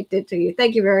officially addicted to you.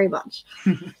 Thank you very much.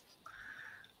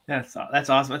 That's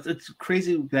awesome. It's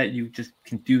crazy that you just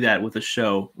can do that with a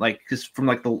show, like, just from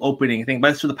like the opening thing,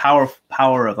 but it's for the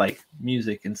power of like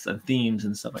music and themes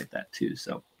and stuff like that too.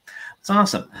 So it's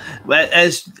awesome. But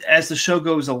as the show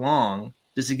goes along,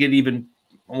 does it get even?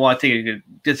 Well, I think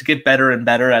does it get better and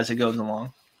better as it goes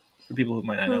along? For people who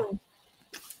might not know.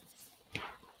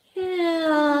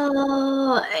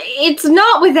 Yeah, it's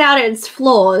not without its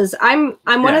flaws. I'm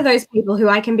one of those people who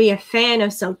I can be a fan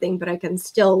of something, but I can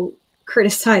still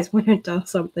criticize when it does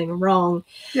something wrong.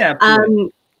 Yeah.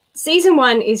 Season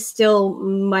 1 is still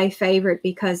my favorite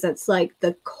because that's like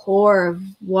the core of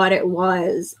what it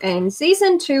was. And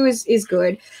season 2 is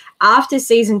good. After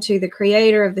season 2, the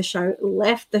creator of the show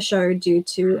left the show due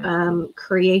to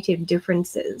creative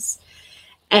differences.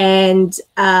 And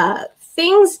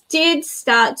things did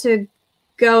start to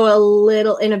go a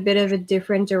little in a bit of a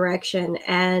different direction.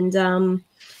 And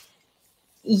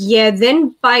Yeah,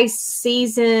 then by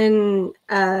season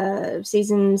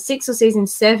 6 or season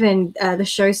 7, the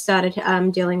show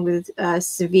started dealing with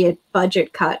severe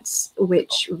budget cuts,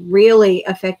 which really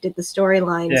affected the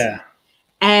storylines. Yeah.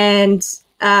 And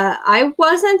I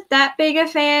wasn't that big a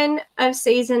fan of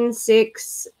season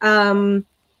 6.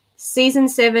 Season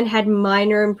 7 had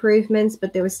minor improvements,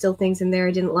 but there were still things in there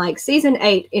I didn't like. Season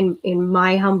 8, in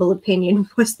my humble opinion,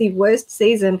 was the worst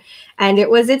season, and it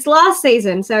was its last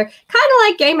season. So kind of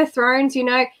like Game of Thrones,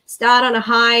 start on a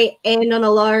high, end on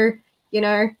a low,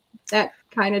 that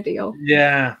kind of deal.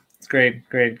 Yeah, it's great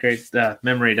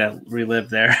memory to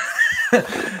relive there.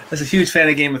 As a huge fan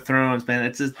of Game of Thrones, man,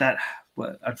 it's just that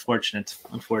unfortunate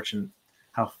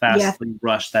how fastly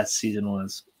rushed that season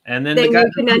was. And then you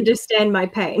can understand my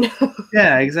pain.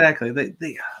 Yeah, exactly.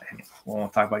 We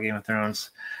won't talk about Game of Thrones.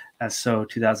 That's so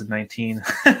 2019.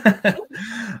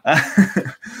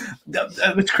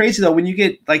 It's crazy though when you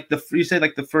get you say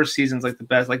the first season's the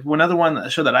best. Like one other one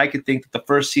show that I could think that the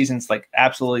first season's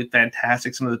absolutely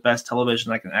fantastic, some of the best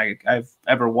television I've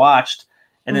ever watched,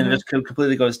 and then it just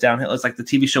completely goes downhill. It's like the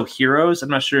TV show Heroes. I'm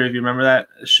not sure if you remember that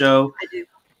show. I do.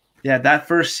 Yeah, that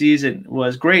first season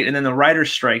was great, and then the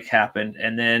writer's strike happened,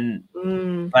 and then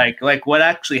what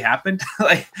actually happened?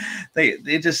 They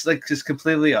just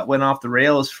completely went off the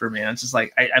rails for me. And it's just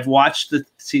I've watched the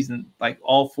season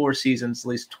all 4 seasons at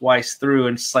least twice through,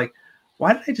 and it's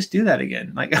why did I just do that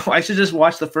again? I should just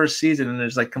watch the first season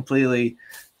and just completely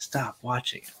stop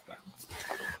watching.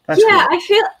 That's yeah,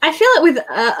 cool. I feel it with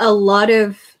a lot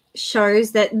of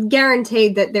shows, that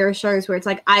guaranteed that there are shows where it's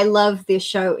I love this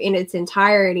show in its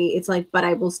entirety. It's but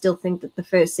I will still think that the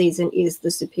first season is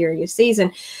the superior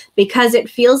season, because it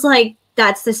feels like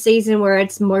that's the season where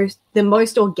it's the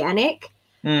most organic.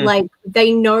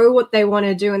 They know what they want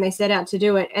to do and they set out to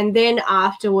do it. And then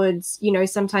afterwards,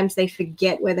 sometimes they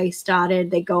forget where they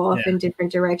started. They go off in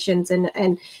different directions. And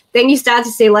then you start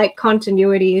to see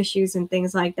continuity issues and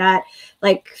things like that.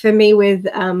 For me with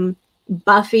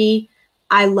Buffy,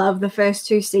 I love the first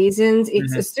 2 seasons.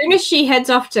 It's as soon as she heads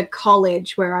off to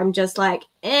college where I'm just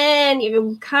and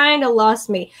you kind of lost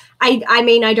me. I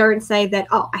mean, I don't say that,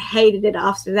 I hated it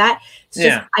after that. It's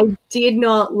just I did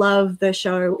not love the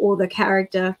show or the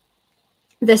character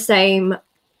the same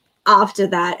after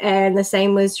that. And the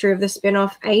same was true of the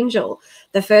spin-off Angel.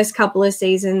 The first couple of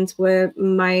seasons were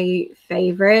my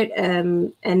favorite.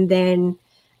 And then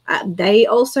they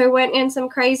also went in some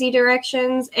crazy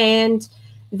directions. And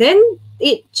then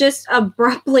it just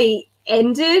abruptly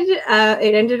ended.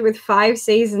 It ended with 5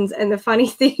 seasons, and the funny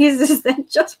thing is that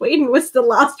Joss Whedon was the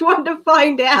last one to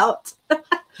find out.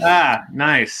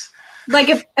 Nice.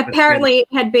 Apparently it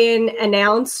had been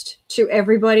announced to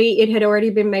everybody. It had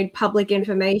already been made public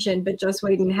information, but Joss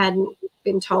Whedon hadn't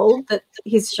been told that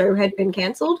his show had been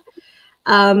cancelled.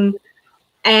 And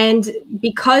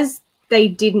because they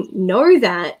didn't know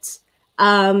that,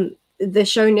 the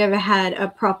show never had a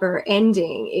proper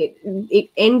ending. It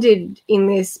ended in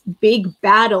this big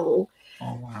battle,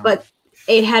 but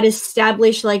it had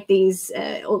established these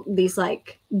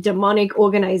demonic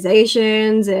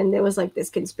organizations, and there was this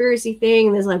conspiracy thing,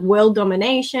 and there's world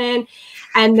domination,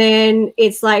 and then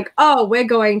it's we're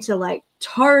going to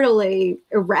totally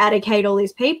eradicate all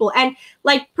these people, and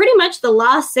pretty much the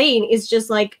last scene is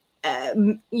just kind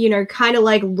of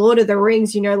like Lord of the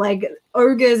Rings,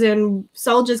 ogres and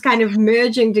soldiers kind of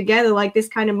merging together, this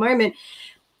kind of moment,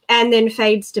 and then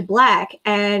fades to black.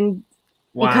 And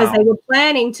because they were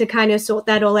planning to kind of sort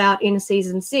that all out in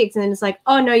season 6, and then it's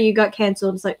oh no, you got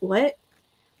cancelled. It's what?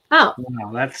 Oh,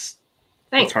 wow, that's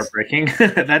thanks. Heartbreaking.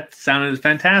 That sounded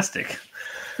fantastic.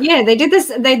 Yeah, they did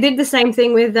this. They did the same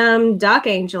thing with Dark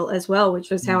Angel as well,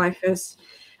 which was how I first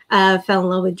fell in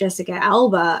love with Jessica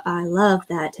Alba. I love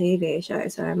that TV show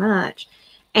so much.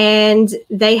 And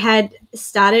they had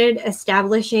started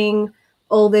establishing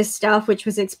all this stuff, which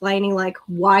was explaining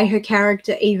why her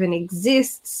character even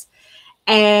exists.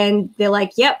 And they're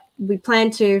yep, we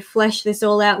plan to flesh this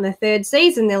all out in the 3rd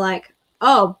season. They're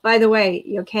oh, by the way,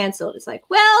 you're cancelled. It's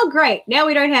well, great. Now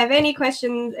we don't have any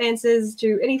questions, answers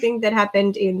to anything that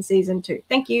happened in season 2.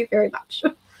 Thank you very much.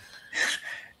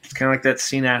 It's kind of like that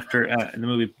scene after in the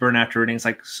movie Burn After Reading. It's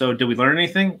so did we learn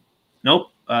anything?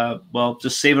 Nope. Well,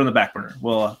 just save it on the back burner.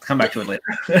 We'll come back to it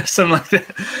later. Something like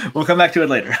that. We'll come back to it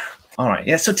later. All right.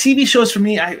 Yeah. So TV shows for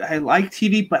me, I like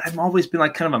TV, but I've always been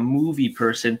kind of a movie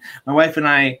person. My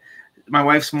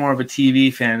wife's more of a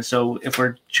TV fan. So if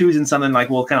we're choosing something,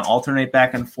 we'll kind of alternate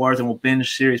back and forth and we'll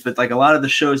binge series. But a lot of the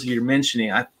shows that you're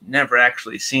mentioning, I've never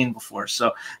actually seen before.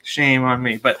 So shame on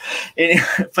me. But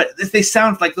they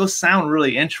sound those sound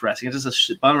really interesting. It's just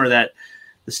a bummer that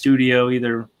the studio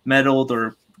either meddled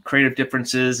or creative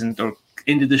differences or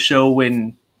into the show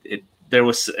when there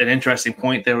was an interesting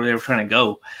point they were trying to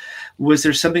go. Was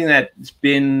there something that's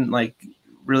been like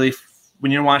really,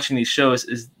 when you're watching these shows,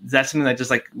 is that something that just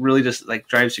like really just like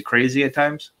drives you crazy at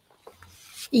times?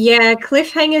 Yeah,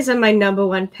 cliffhangers are my number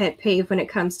one pet peeve when it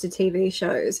comes to TV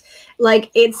shows.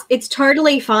 Like it's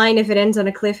totally fine if it ends on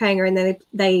a cliffhanger and then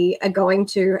they are going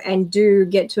to and do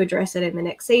get to address it in the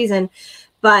next season.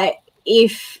 But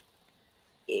if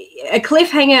a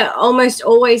cliffhanger almost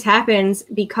always happens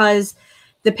because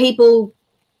the people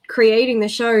creating the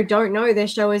show don't know their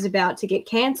show is about to get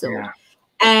canceled. Yeah.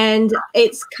 And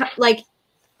it's like,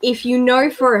 if you know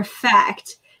for a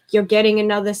fact you're getting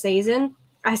another season,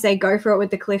 I say go for it with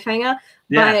the cliffhanger.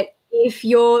 Yeah. But if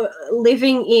you're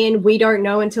living in, we don't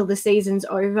know until the season's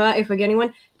over if we're getting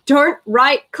one, don't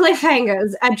write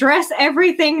cliffhangers. Address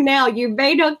everything now. You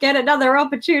may not get another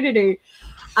opportunity.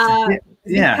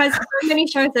 Because so many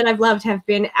shows that I've loved have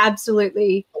been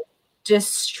absolutely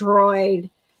destroyed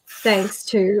thanks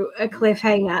to a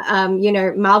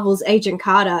cliffhanger. Marvel's Agent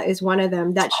Carter is one of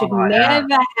them that should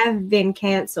never have been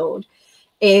canceled.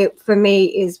 It for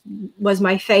me was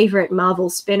my favorite Marvel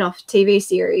spin-off TV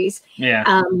series.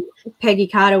 Yeah. Peggy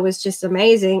Carter was just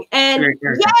amazing. And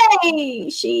yay!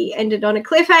 She ended on a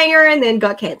cliffhanger and then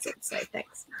got canceled. So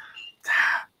thanks.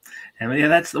 And yeah,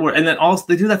 that's the word. And then also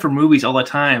they do that for movies all the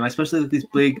time, especially with these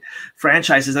big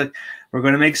franchises. Like, we're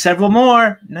going to make several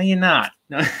more. No, you're not.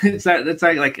 No, it's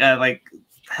like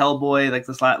Hellboy, like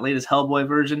this latest Hellboy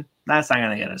version. That's not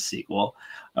going to get a sequel.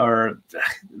 Or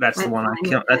that's the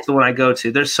one I go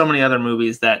to. There's so many other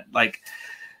movies that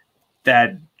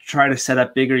try to set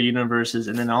up bigger universes,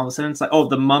 and then all of a sudden it's like, oh,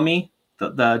 the Mummy,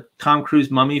 the Tom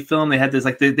Cruise Mummy film. They had this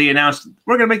they announced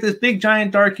we're going to make this big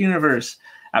giant dark universe.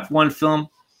 At one film,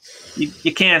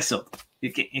 you cancel.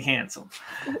 You cancel.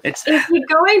 If you're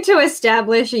going to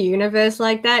establish a universe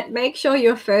like that, make sure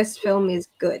your first film is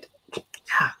good.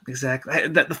 Yeah, exactly.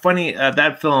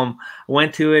 That film, I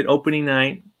went to it opening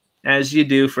night, as you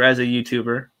do as a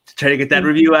YouTuber, to try to get that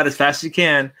review out as fast as you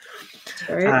can.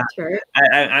 Sure.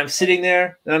 I'm sitting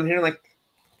there and I'm hearing like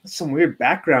some weird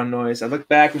background noise. I look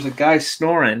back, there's a guy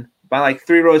snoring by like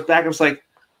 3 rows back. I was like,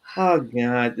 oh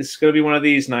God, this is gonna be one of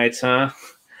these nights, huh?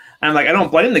 And I'm like, I don't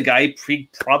blame the guy. He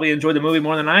probably enjoyed the movie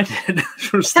more than I did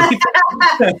from sleep.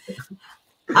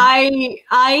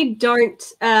 I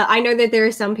don't. I know that there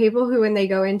are some people who, when they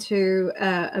go into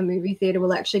a movie theater,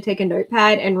 will actually take a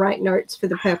notepad and write notes for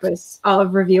the purpose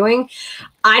of reviewing.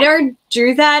 I don't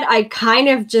do that. I kind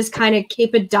of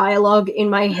keep a dialogue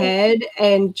in my head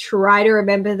and try to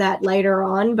remember that later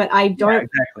on. But I don't. Yeah,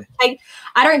 exactly.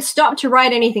 I don't stop to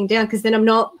write anything down because then I'm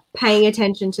not paying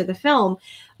attention to the film.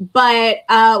 But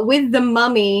with The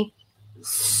Mummy,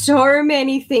 so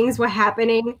many things were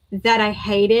happening that I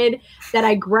hated that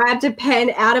I grabbed a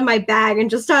pen out of my bag and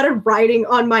just started writing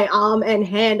on my arm and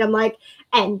hand. I'm like,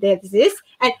 and there's this,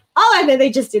 and then they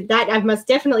just did that. I must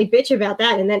definitely bitch about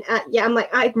that. And then, I'm like,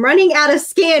 I'm running out of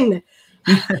skin.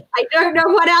 I don't know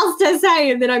what else to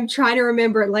say. And then I'm trying to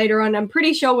remember it later on. I'm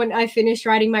pretty sure when I finished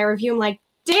writing my review, I'm like,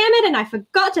 damn it, and I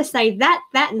forgot to say that,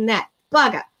 and that.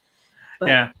 Bugger. But,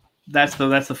 yeah. That's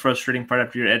the frustrating part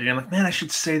after you're editing. I'm like, man, I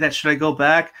should say that. Should I go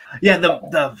back? Yeah,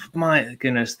 my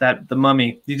goodness, the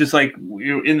Mummy. You just like,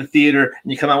 you're in the theater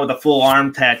and you come out with a full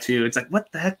arm tattoo. It's like,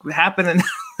 what the heck happened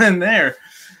in there?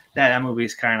 That movie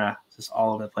is kind of just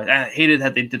all over the place. I hated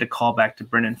that they did a callback to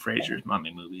Brendan Fraser's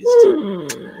Mummy movies.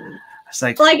 It's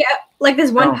like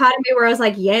there's one part of me where I was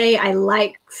like, yay, I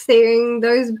like seeing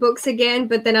those books again.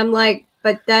 But then I'm like,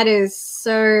 but that is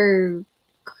so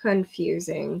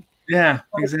confusing. Yeah,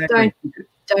 exactly.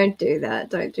 Don't do that.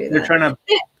 Don't do that. They're trying to.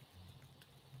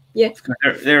 Yeah.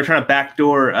 They're trying to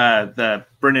backdoor the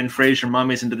Brendan Fraser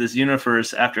mummies into this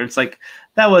universe. After it's like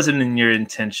that wasn't in your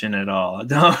intention at all.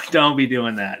 Don't be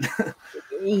doing that.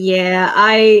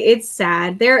 Yeah, it's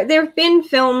sad. There have been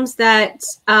films that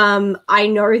I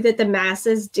know that the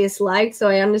masses disliked, so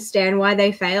I understand why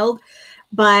they failed.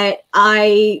 But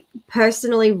I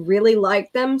personally really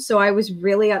liked them, so I was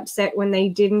really upset when they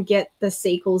didn't get the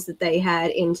sequels that they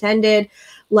had intended,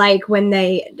 like when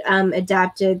they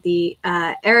adapted the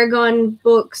Aragon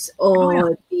books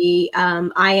or the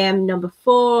I Am Number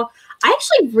 4. I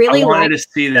actually really wanted to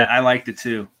see that. I liked it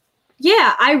too.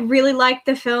 Yeah, I really liked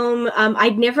the film.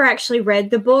 I'd never actually read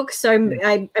the book, so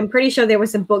I'm pretty sure there were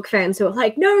some book fans who were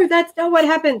like, no, that's not what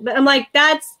happened. But I'm like,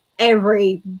 that's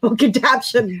every book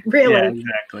adaptation, really. Yeah,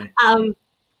 exactly.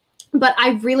 But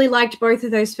I really liked both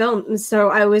of those films, so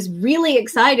I was really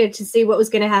excited to see what was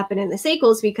going to happen in the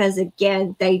sequels because,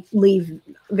 again, they leave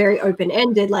very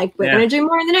open-ended, like, we're going to do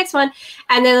more in the next one.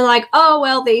 And then they're like, oh,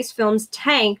 well, these films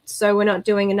tanked, so we're not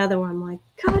doing another one. I'm like,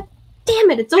 God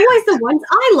damn it, it's always the ones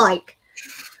I like.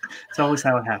 It's always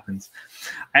how it happens.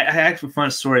 I actually a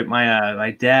fun story.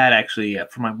 My dad actually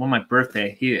for my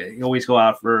birthday, he always go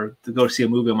out to go see a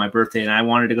movie on my birthday, and I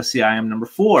wanted to go see I Am Number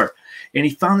 4, and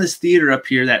he found this theater up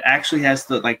here that actually has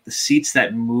the seats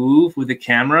that move with the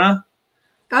camera.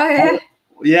 Oh yeah.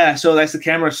 Yeah, so as the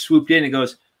camera swooped in, it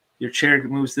goes, your chair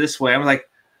moves this way. I'm like,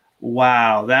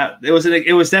 wow, it was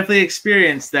definitely an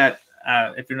experience that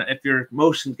if you're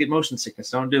get motion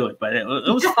sickness, don't do it. But it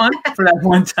was fun for that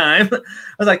one time. I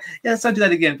was like, yeah, let's not do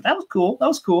that again. But that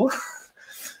was cool.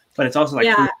 But it's also like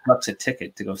 $30 a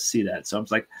ticket to go see that. So I was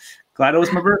like, glad it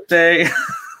was my birthday.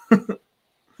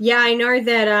 Yeah, I know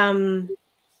that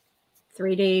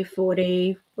 3D,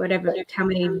 4D, whatever, how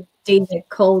many D's are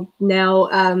called now.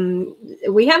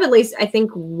 We have at least, I think,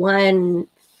 one.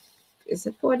 Is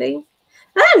it 4D?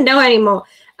 I don't know anymore.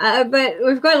 But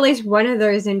we've got at least one of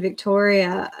those in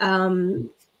Victoria.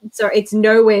 So it's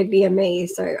nowhere near me,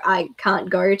 so I can't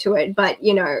go to it. But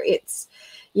it's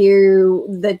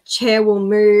the chair will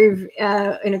move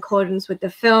in accordance with the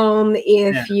film.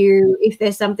 If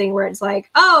there's something where it's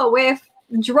like, oh, we're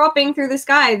dropping through the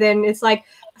sky, then it's like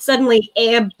suddenly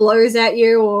air blows at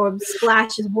you or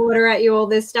splashes water at you, all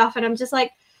this stuff, and I'm just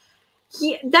like,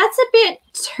 yeah, that's a bit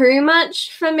too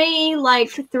much for me. Like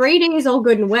 3D is all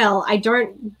good and well. I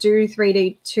don't do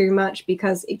 3D too much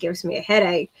because it gives me a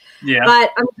headache. Yeah.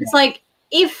 But I'm just like,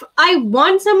 if I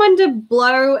want someone to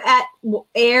blow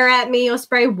air at me or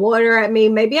spray water at me,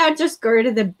 maybe I'll just go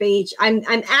to the beach. I'm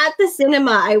at the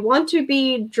cinema. I want to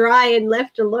be dry and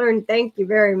left alone. Thank you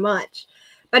very much.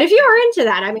 But if you're into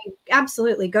that, I mean,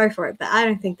 absolutely go for it. But I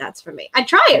don't think that's for me. I'd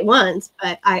try it once,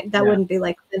 but that wouldn't be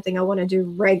like something I want to do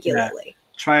regularly. Yeah.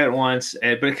 Try it once,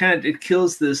 but it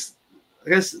kills this. I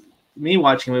guess me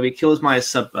watching a movie kills my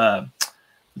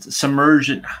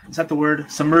submersion. Is that the word?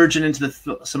 Submersion into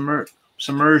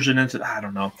I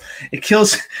don't know.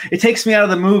 It takes me out of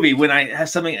the movie when I have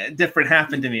something different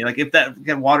happen to me. Like if that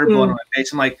get water blown on my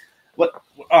face, I'm like, what?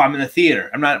 Oh, I'm in the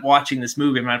theater. I'm not watching this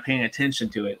movie. I'm not paying attention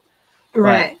to it.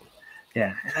 Right. But,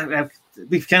 yeah. It'd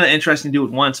be kind of interesting to do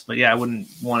it once, but yeah, I wouldn't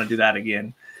want to do that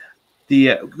again.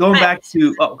 Going back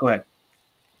to go ahead.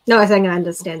 No, I think I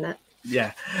understand that.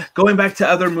 Yeah. Going back to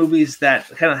other movies that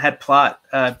kind of had plot,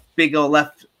 big old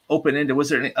left open-ended, was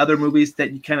there any other movies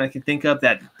that you kind of can think of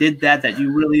that did that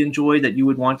you really enjoyed that you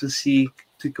would want to see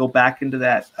to go back into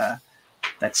that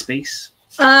space?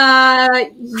 Yeah,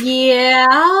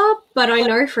 but I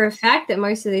know for a fact that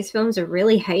most of these films are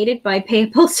really hated by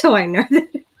people, so I know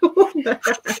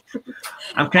that.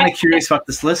 I'm kind of curious about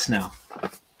this list now.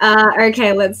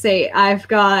 Okay, let's see. I've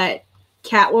got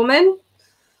Catwoman,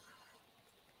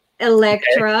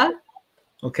 Elektra,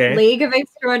 okay. League of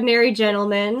Extraordinary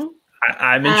Gentlemen.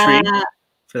 I'm intrigued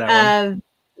for that one.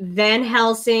 Van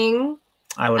Helsing.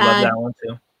 I would love that one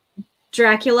too.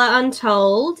 Dracula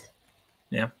Untold.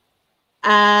 Yeah.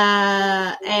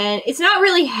 And it's not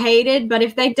really hated, but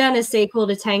if they'd done a sequel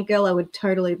to Tank Girl, I would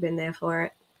totally have been there for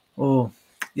it. Oh,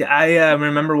 yeah. I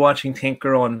remember watching Tank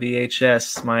Girl on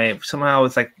VHS. Somehow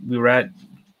it's like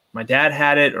my dad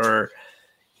had it, or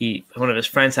one of his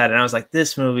friends had it, and I was like,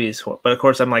 this movie is horrible. But of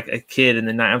course, I'm like a kid in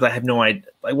the night. I have no idea.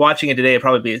 Like watching it today, it'd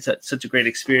probably be such a great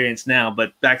experience now.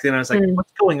 But back then, I was like,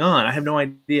 what's going on? I have no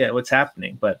idea what's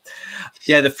happening. But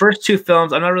yeah, the first two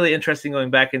films, I'm not really interested in going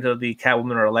back into the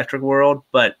Catwoman or Electric world.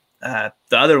 But the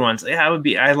other ones, yeah,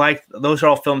 I like those are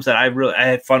all films that I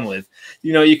had fun with.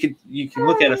 You can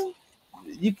look at it,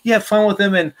 you have fun with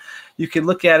them, and you can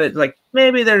look at it like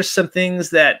maybe there's some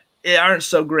things that aren't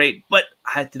so great, but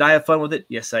did I have fun with it?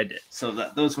 Yes, I did. So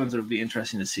those ones would be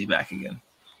interesting to see back again.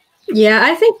 Yeah,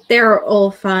 I think they're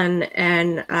all fun,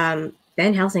 and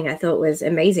Van Helsing I thought was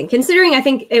amazing, considering I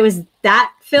think it was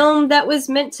that film that was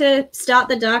meant to start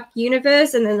the Dark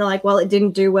Universe, and then they're like, well, it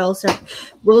didn't do well, so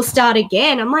we'll start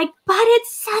again. I'm like, but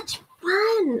it's such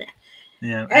fun.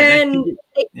 Yeah. And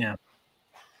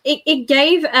it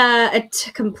gave a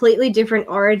completely different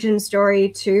origin story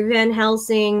to Van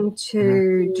Helsing,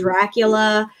 to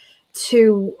Dracula,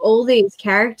 to all these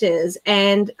characters.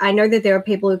 And I know that there are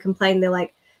people who complain, they're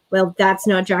like, well, that's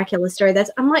not Dracula's story.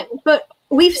 I'm like, but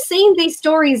we've seen these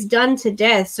stories done to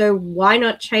death, so why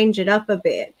not change it up a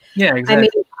bit? Yeah, exactly. I mean,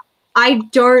 I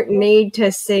don't need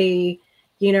to see,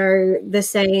 the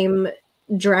same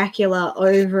Dracula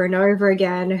over and over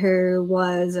again who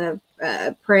was a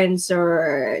prince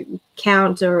or a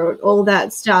count or all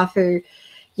that stuff, who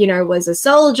was a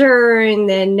soldier and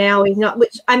then now he's not,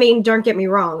 which, I mean, don't get me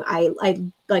wrong, I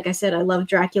like I said, I love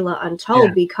Dracula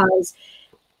Untold because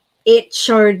it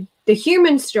showed the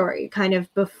human story kind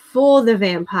of before the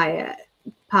vampire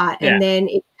part, and then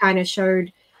it kind of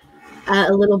showed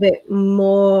a little bit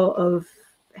more of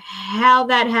how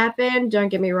that happened. Don't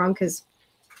get me wrong, because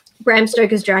Bram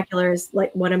Stoker's Dracula is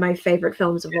like one of my favorite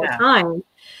films of all time.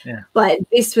 Yeah. But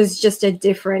this was just a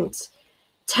different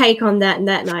take on that,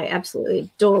 and I absolutely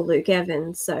adore Luke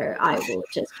Evans, so I will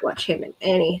just watch him in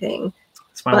anything.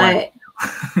 It's my wife.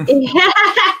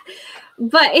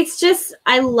 But it's just,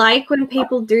 I like when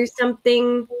people do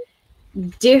something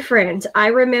different. I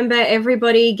remember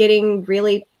everybody getting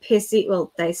really pissy.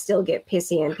 Well, they still get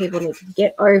pissy, and people need to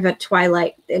get over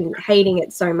Twilight and hating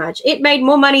it so much. It made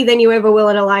more money than you ever will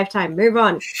in a lifetime. Move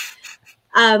on.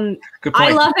 Good point.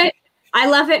 I love it. I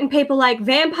love it. And people like,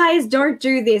 vampires don't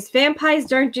do this. Vampires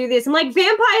don't do this. I'm like,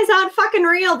 vampires aren't fucking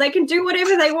real. They can do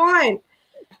whatever they want.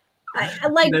 I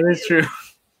like, that is true.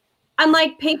 I'm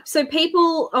like, so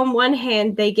people on one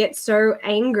hand, they get so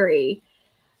angry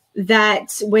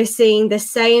that we're seeing the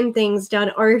same things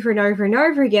done over and over and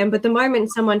over again. But the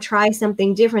moment someone tries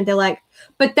something different, they're like,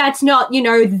 but that's not,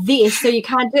 this, so you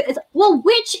can't do it. It's like, well,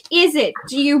 which is it?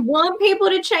 Do you want people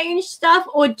to change stuff,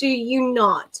 or do you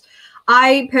not?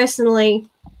 I personally,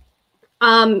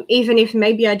 even if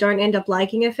maybe I don't end up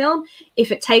liking a film,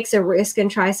 if it takes a risk and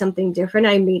tries something different,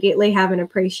 I immediately have an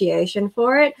appreciation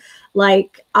for it.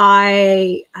 Like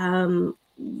I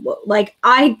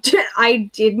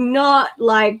did not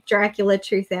like Dracula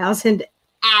 2000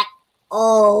 at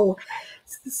all.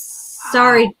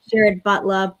 Sorry, Jared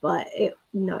Butler, but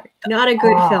not a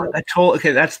good film.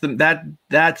 That's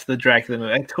the Dracula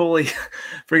movie. I totally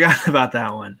forgot about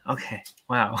that one. Okay,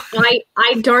 wow.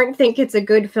 I don't think it's a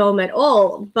good film at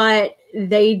all, but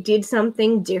they did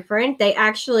something different. They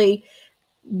actually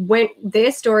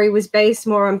their story was based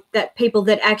more on that people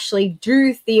that actually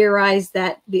do theorize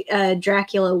that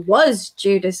Dracula was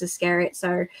Judas Iscariot.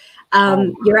 So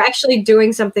you're actually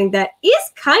doing something that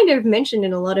is kind of mentioned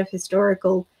in a lot of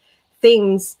historical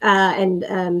things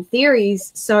and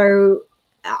theories. So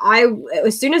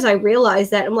as soon as I realized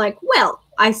that, I'm like, well,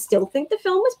 I still think the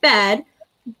film was bad,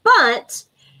 but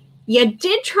you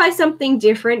did try something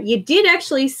different. You did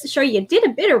actually show you did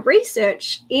a bit of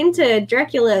research into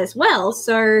Dracula as well.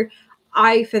 So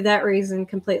I, for that reason,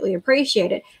 completely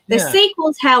appreciate it. The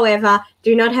sequels, however,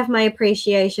 do not have my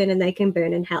appreciation, and they can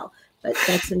burn in hell. But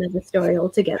that's another story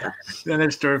altogether.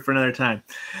 Another story for another time.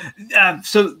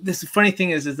 So this funny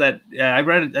thing is that I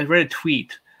read a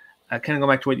tweet. Kind of go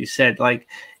back to what you said. Like,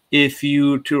 if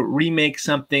you to remake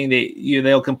something,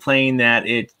 they'll complain that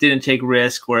it didn't take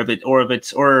risk, or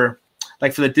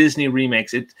like for the Disney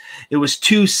remakes, it was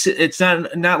too. It's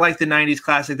not like the '90s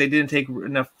classic. They didn't take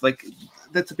enough. Like,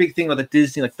 that's a big thing with the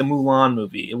Disney, like the Mulan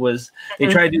movie. It was they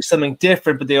tried to do something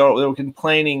different, but they were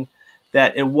complaining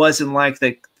that it wasn't like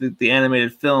the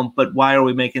animated film. But why are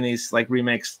we making these like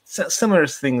remakes? Similar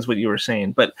things what you were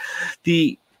saying, but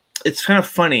it's kind of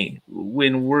funny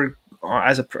when we're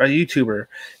as a YouTuber,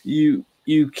 you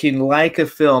can like a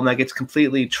film that gets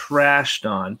completely trashed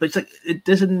on, but it's like it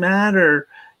doesn't matter.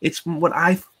 It's what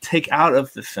I take out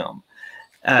of the film.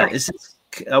 Right.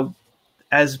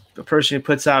 As a person who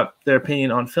puts out their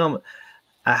opinion on film,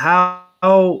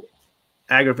 how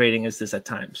aggravating is this at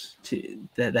times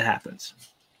that happens?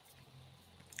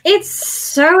 It's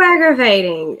so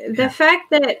aggravating. Yeah. The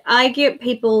fact that I get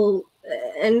people,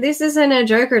 and this isn't a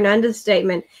joke or an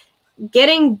understatement,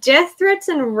 getting death threats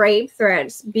and rape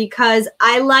threats because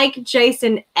I like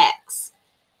Jason X.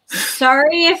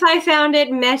 Sorry if I found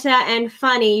it meta and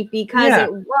funny, because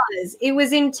it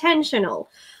was intentional.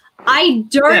 I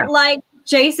don't like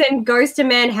Jason Goes to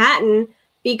Manhattan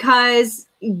because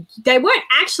they weren't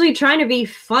actually trying to be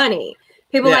funny.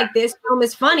 People like, this film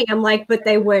is funny. I'm like, but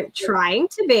they weren't trying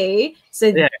to be.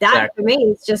 So for me,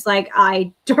 it's just like,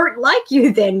 I don't like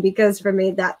you then, because for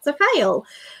me, that's a fail.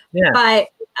 Yeah. But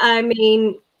I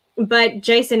mean, but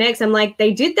Jason X, I'm like,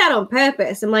 they did that on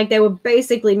purpose. I'm like, they were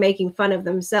basically making fun of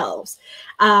themselves.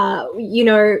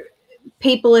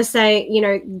 People are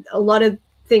saying, a lot of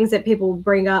things that people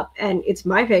bring up, and it's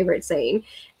my favorite scene,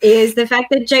 is the fact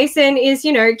that Jason is,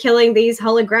 killing these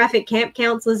holographic camp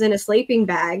counselors in a sleeping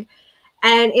bag.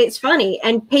 And it's funny.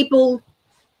 And people,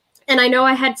 and I know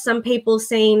I had some people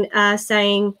saying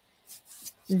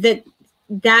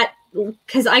that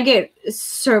because I get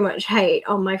so much hate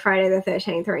on my Friday the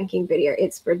 13th ranking video.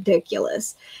 It's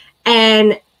ridiculous.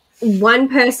 And one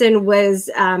person was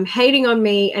hating on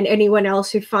me and anyone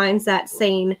else who finds that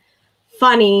scene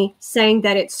funny, saying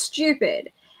that it's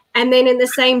stupid. And then in the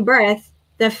same breath,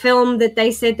 the film that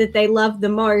they said that they loved the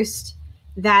most,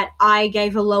 that I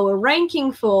gave a lower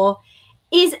ranking for,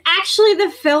 is actually the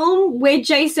film where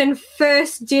Jason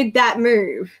first did that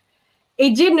move.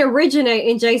 it didn't originate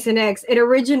in Jason X. It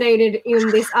originated in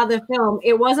this other film.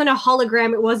 It wasn't a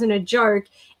hologram. It wasn't a joke.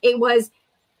 It was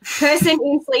person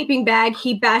in sleeping bag.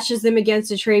 He bashes them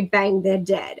against a tree. Bang, they're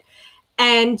dead.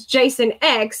 And Jason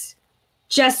X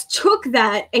just took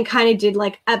that and kind of did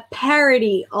like a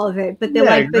parody of it. But they're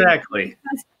like, exactly.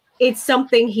 It's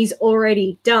something he's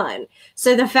already done.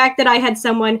 So the fact that I had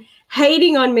someone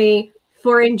hating on me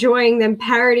for enjoying them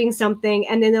parodying something,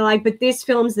 and then they're like, but this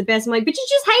film's the best. I'm like, but you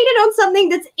just hated on something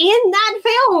that's in that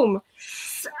film.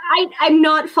 So I'm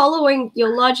not following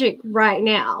your logic right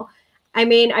now. I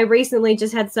mean, I recently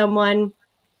just had someone,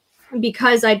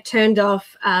 because I turned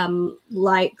off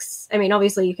likes. I mean,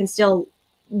 obviously you can still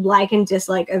like and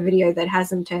dislike a video that has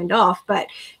them turned off, but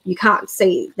you can't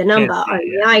see the number on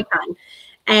the icon.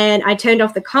 And I turned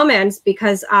off the comments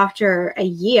because after a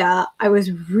year, I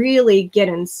was really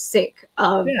getting sick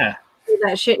of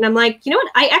that shit. And I'm like, you know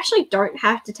what? I actually don't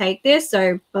have to take this.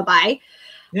 So bye-bye.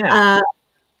 Yeah.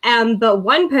 But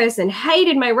one person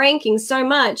hated my ranking so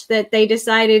much that they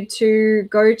decided to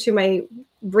go to my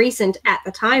recent at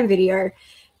the time video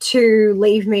to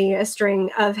leave me a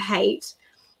string of hate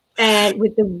and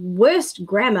with the worst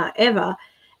grammar ever.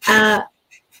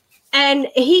 And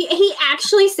he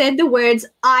actually said the words,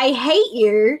 "I hate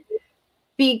you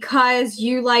because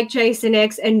you like Jason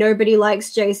X and nobody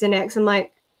likes Jason X." I'm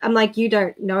like, you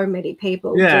don't know many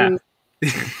people. Yeah.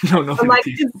 I'm like,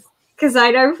 because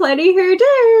I know plenty who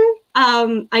do.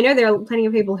 I know there are plenty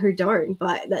of people who don't,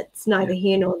 but that's neither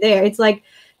here nor there. It's like,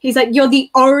 he's like, you're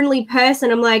the only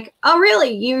person. I'm like, oh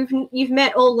really? You've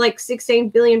met all like 16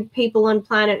 billion people on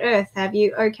planet Earth, have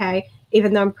you? Okay.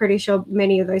 Even though I'm pretty sure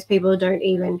many of those people don't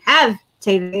even have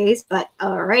TVs, but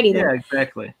alrighty then. Yeah,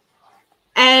 exactly.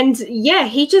 And yeah,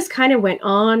 he just kind of went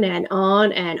on and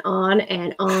on and on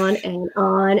and on and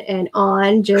on and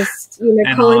on, just,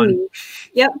 calling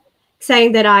me,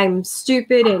 saying that I'm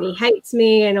stupid and he hates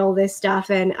me and all this stuff.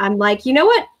 And I'm like, you know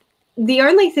what? The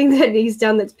only thing that he's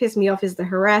done that's pissed me off is the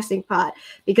harassing part,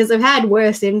 because I've had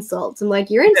worse insults. I'm like,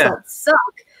 your insults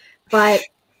suck, but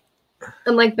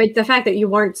I'm like, but the fact that you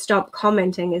won't stop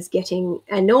commenting is getting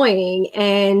annoying.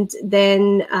 And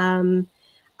then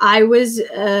I was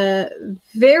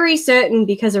very certain,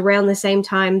 because around the same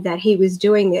time that he was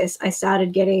doing this, I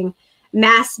started getting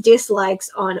mass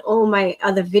dislikes on all my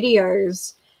other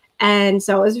videos. And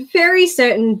so I was very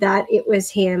certain that it was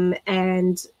him.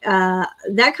 And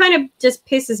that kind of just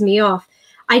pisses me off.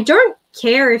 I don't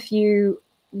care if you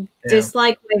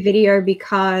dislike my video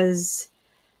because,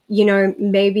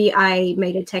 maybe I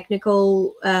made a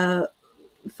technical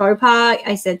faux pas.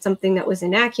 I said something that was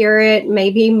inaccurate.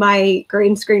 Maybe my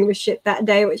green screen was shit that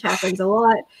day, which happens a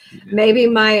lot. Maybe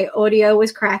my audio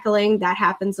was crackling. That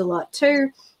happens a lot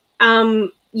too.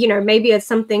 Maybe it's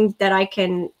something that I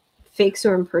can fix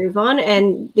or improve on.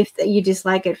 And if you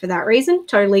dislike it for that reason,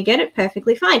 totally get it.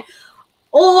 Perfectly fine.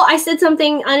 Or I said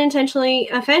something unintentionally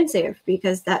offensive,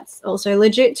 because that's also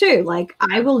legit too. Like,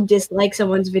 I will dislike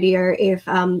someone's video if,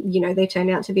 they turn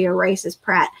out to be a racist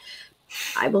prat.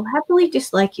 I will happily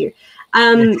dislike you.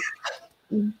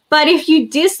 But if you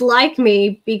dislike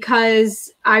me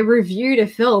because I reviewed a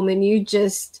film and you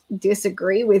just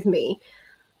disagree with me,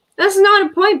 that's not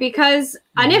a point, because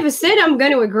I never said I'm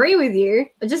going to agree with you.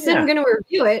 I just said I'm going to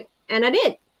review it, and I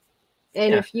did.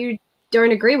 And if you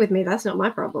don't agree with me, that's not my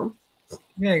problem.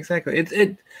 Yeah, exactly.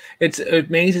 It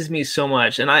amazes me so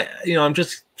much, and I'm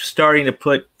just starting to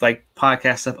put like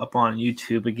podcast stuff up on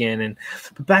YouTube again.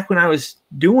 But back when I was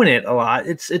doing it a lot,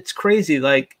 it's crazy.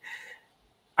 Like,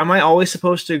 am I always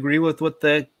supposed to agree with what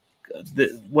the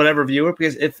whatever viewer?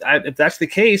 Because if that's the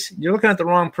case, you're looking at the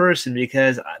wrong person,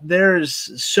 because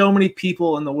there's so many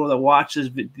people in the world that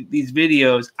watches these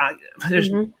videos. There's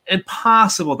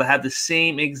impossible to have the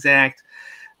same exact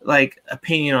like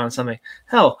opinion on something.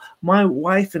 Hell, my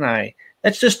wife and I,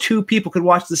 that's just two people could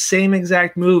watch the same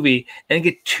exact movie and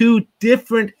get two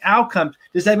different outcomes.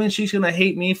 Does that mean she's gonna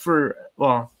hate me for,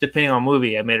 well, depending on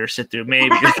movie I made her sit through,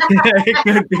 maybe. It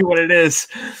could be what it is.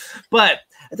 But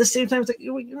at the same time, it's like,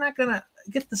 you're not gonna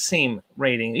get the same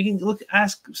rating. You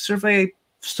can survey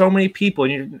so many people,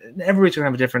 and everybody's gonna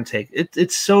have a different take.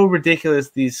 It's so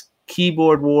ridiculous, these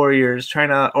keyboard warriors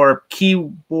or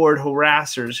keyboard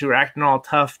harassers who are acting all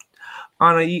tough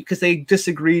because they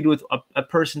disagreed with a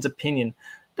person's opinion.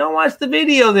 Don't watch the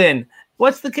video then.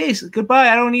 What's the case? Goodbye.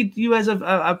 I don't need you as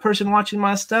a person watching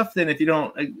my stuff then. If you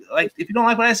don't like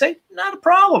what I say, not a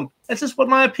problem. That's just what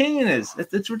my opinion is.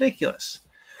 It's ridiculous.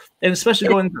 And especially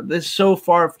going this so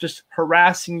far of just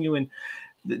harassing you and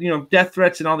death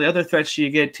threats and all the other threats you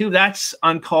get too. That's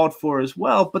uncalled for as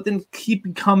well. But then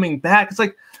keep coming back. It's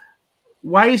like,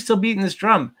 why are you still beating this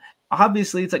drum?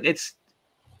 Obviously, it's like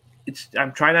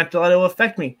I'm trying not to let it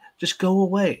affect me. Just go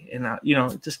away, and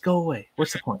just go away.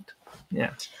 What's the point?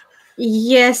 Yeah.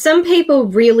 Yeah, some people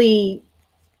really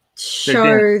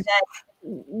show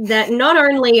that not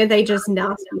only are they just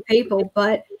nasty people,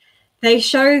 but they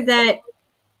show that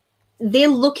they're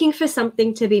looking for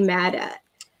something to be mad at.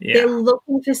 Yeah. They're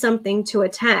looking for something to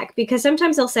attack, because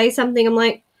sometimes they'll say something, I'm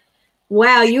like,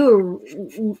 wow,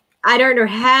 I don't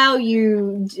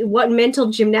know what mental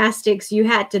gymnastics you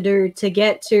had to do to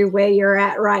get to where you're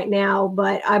at right now,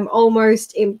 but I'm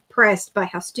almost impressed by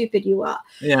how stupid you are.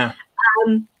 Yeah.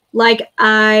 Like,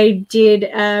 I did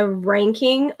a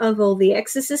ranking of all the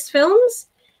Exorcist films,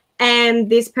 and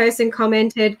this person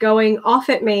commented going off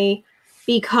at me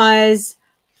because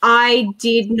I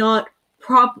did not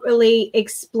properly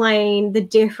explain the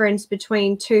difference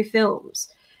between two films.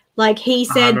 Like, he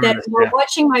said that while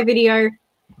watching my video,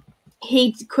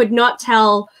 he could not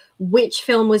tell which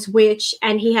film was which,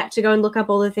 and he had to go and look up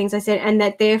all the things I said, and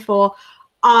that therefore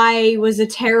I was a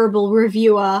terrible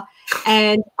reviewer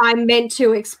and I meant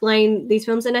to explain these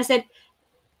films. And I said,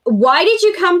 why did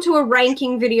you come to a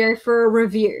ranking video for a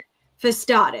review, for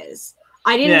starters?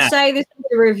 I didn't say this was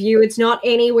a review. It's not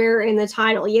anywhere in the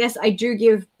title. Yes, I do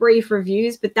give brief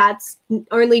reviews, but that's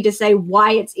only to say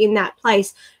why it's in that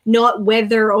place, not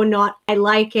whether or not I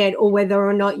like it or whether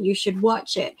or not you should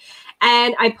watch it.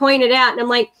 And I pointed out, and I'm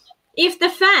like, if the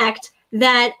fact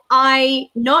that I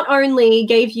not only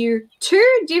gave you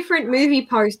 2 different movie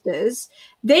posters,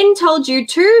 then told you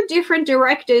 2 different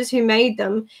directors who made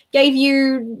them, gave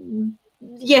you...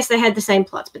 Yes, they had the same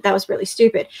plots, but that was really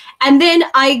stupid. And then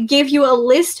I give you a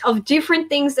list of different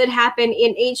things that happen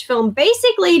in each film,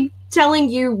 basically telling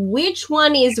you which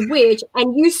one is which,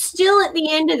 and you still at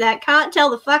the end of that can't tell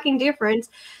the fucking difference.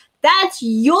 That's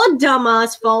your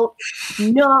dumbass fault,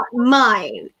 not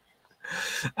mine.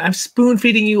 I'm spoon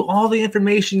feeding you all the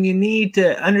information you need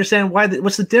to understand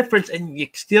what's the difference, and you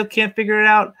still can't figure it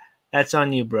out. That's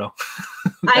on you, bro.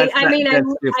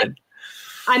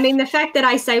 I mean, the fact that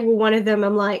I say, well, one of them,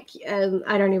 I'm like,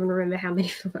 I don't even remember how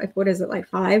many, what is it, like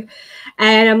 5?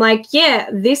 And I'm like, yeah,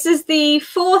 this is the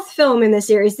 4th film in the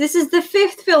series. This is the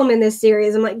 5th film in this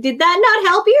series. I'm like, did that not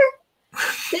help you?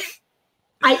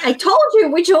 I told you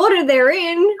which order they're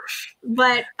in,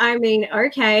 but I mean,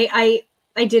 okay,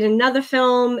 I did another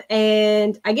film,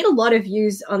 and I get a lot of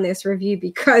views on this review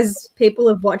because people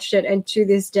have watched it, and to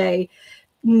this day,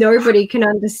 nobody can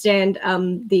understand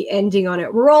the ending on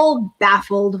it. We're all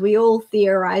baffled. We all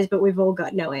theorize, but we've all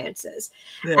got no answers.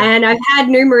 Yeah. And I've had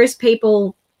numerous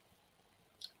people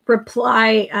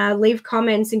reply, leave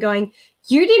comments and going,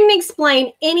 you didn't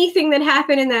explain anything that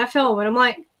happened in that film. And I'm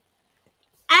like,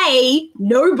 A,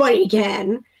 nobody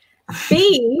can.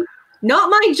 B, not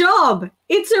my job.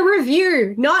 It's a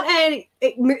review, not an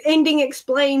ending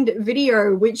explained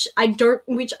video, which I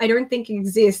don't think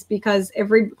exists because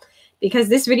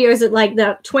this video is at like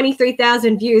the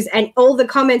 23,000 views, and all the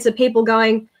comments are people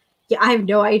going, yeah, I have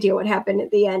no idea what happened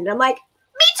at the end. And I'm like,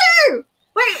 me too.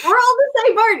 Wait, we're all the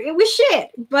same boat. It was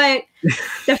shit. But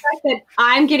the fact that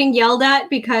I'm getting yelled at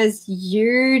because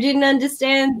you didn't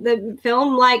understand the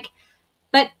film, like,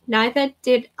 but neither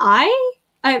did I.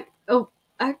 Oh,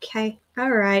 okay.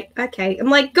 All right. Okay. I'm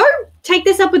like, go take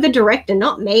this up with the director,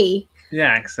 not me.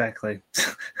 Yeah, exactly.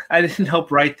 I didn't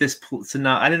help write this. So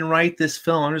now I didn't write this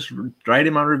film. I'm just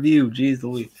writing my review. Jeez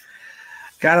Louise.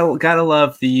 Gotta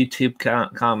love the YouTube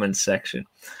comments section.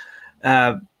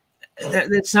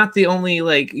 It's not the only,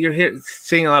 like, you're here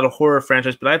seeing a lot of horror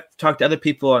franchise, but I've talked to other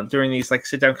people during these like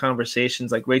sit down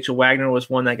conversations. Like Rachel Wagner was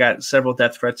one that got several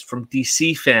death threats from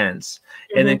DC fans,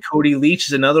 and then Cody Leach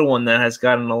is another one that has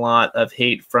gotten a lot of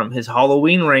hate from his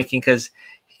Halloween ranking because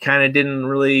he kind of didn't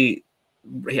really.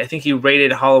 I think he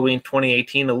rated Halloween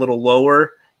 2018 a little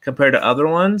lower compared to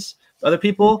other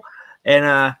people,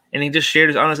 and he just shared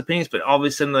his honest opinions. But all of a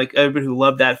sudden, like everybody who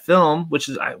loved that film, which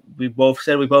is we both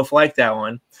said we both liked that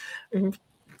one,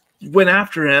 went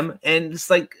after him, and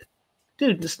it's like,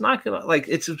 dude, it's not gonna, like,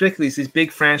 it's ridiculous. These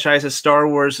big franchises. Star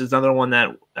Wars is another one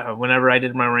that whenever I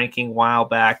did my ranking a while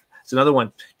back, it's another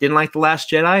one. Didn't like The Last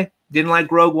Jedi. Didn't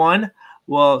like Rogue One.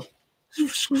 Well,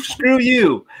 screw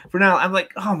you. For now, I'm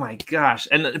like, oh my gosh.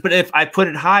 But if I put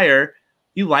it higher,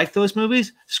 you like those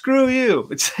movies? Screw you.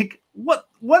 It's like, what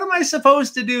am I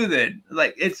supposed to do then?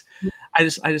 Like, it's, I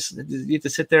just you have to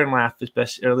sit there and laugh as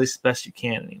best, or at least the best you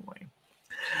can anyway.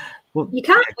 Well, you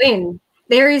can't win.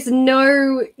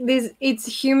 It's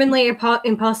humanly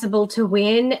impossible to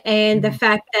win. And the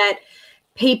fact that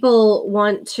people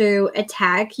want to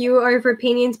attack you over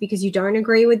opinions because you don't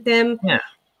agree with them,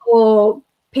 or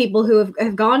people who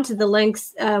have gone to the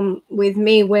lengths with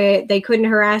me where they couldn't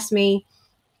harass me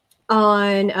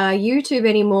on YouTube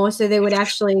anymore, so they would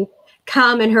actually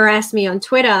come and harass me on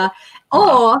Twitter,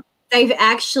 or they've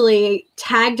actually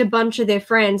tagged a bunch of their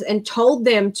friends and told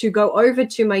them to go over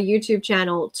to my YouTube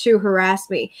channel to harass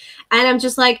me. And I'm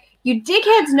just like, you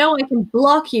dickheads know I can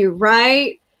block you,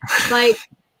 right? Like,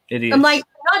 Idiots. I'm like,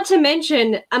 not to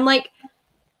mention, I'm like,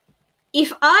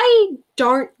 if I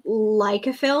don't like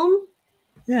a film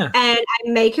Yeah. and I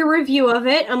make a review of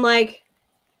it, I'm like,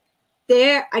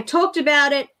 there, I talked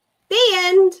about it, the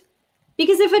end.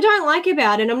 Because if I don't like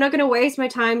about it, I'm not going to waste my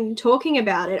time talking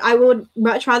about it. I would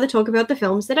much rather talk about the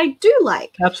films that I do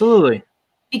like. Absolutely.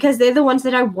 Because they're the ones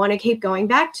that I want to keep going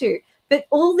back to. But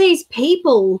all these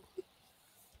people,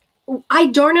 I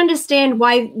don't understand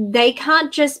why they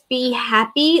can't just be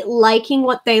happy liking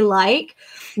what they like.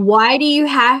 Why do you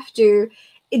have to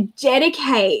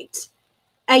dedicate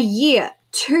a year,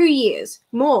 2 years,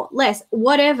 more, less,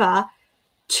 whatever,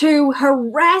 to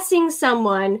harassing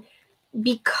someone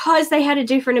because they had a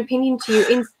different opinion to you,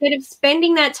 instead of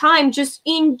spending that time just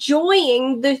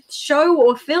enjoying the show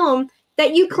or film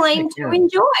that you claim to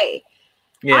enjoy?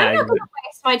 Yeah, I'm not going to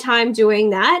waste my time doing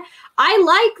that. I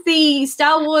like the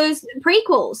Star Wars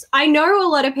prequels. I know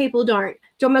a lot of people don't.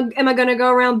 Am I going to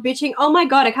go around bitching? Oh my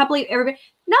God, I can't believe everybody.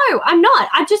 No, I'm not.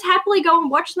 I just happily go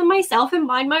and watch them myself and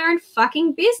mind my own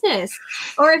fucking business.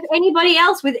 Or if anybody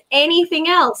else with anything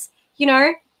else, you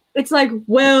know, it's like,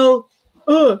 well,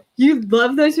 oh, you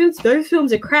love those films? Those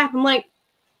films are crap. I'm like,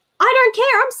 I don't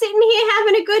care. I'm sitting here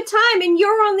having a good time, and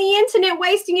you're on the internet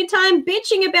wasting your time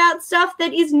bitching about stuff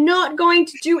that is not going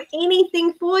to do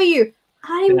anything for you.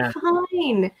 I'm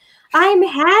fine. I'm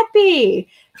happy.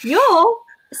 You're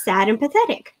sad and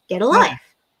pathetic. Get a life.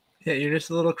 Yeah, you're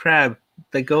just a little crab.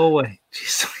 They go away.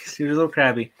 Jeez, you're a little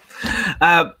crabby.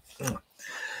 Well,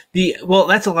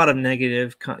 that's a lot of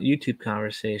negative YouTube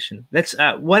conversation. That's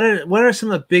what are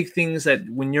some of the big things that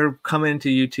when you're coming into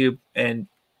YouTube and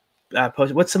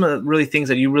post, what's some of the really things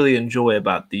that you really enjoy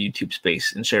about the YouTube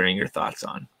space and sharing your thoughts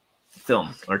on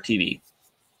film or TV?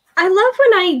 I love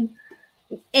when I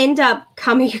end up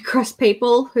coming across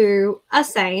people who are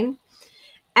sane,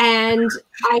 and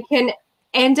I can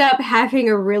end up having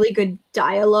a really good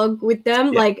dialogue with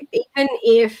them. Yeah. Like, even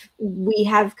if we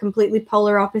have completely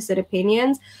polar opposite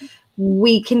opinions,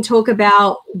 we can talk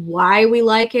about why we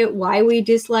like it, why we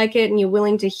dislike it, and you're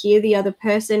willing to hear the other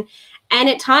person. And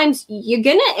at times you're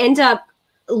going to end up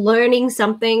learning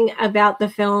something about the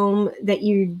film that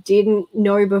you didn't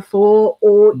know before,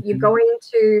 or you're going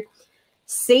to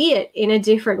see it in a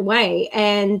different way.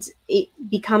 And it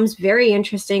becomes very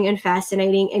interesting and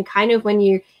fascinating. And kind of when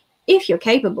you, if you're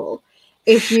capable,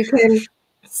 if you can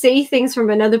see things from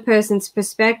another person's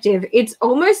perspective, it's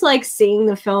almost like seeing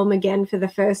the film again for the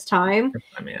first time,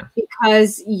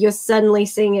 because you're suddenly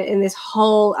seeing it in this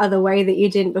whole other way that you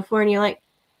didn't before. And you're like,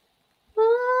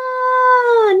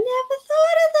 never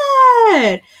thought of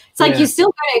that. It's like you're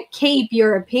still going to keep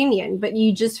your opinion, but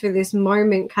you just for this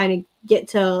moment kind of get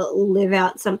to live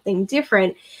out something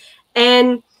different.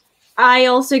 And I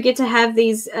also get to have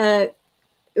these kind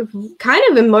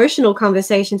of emotional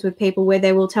conversations with people where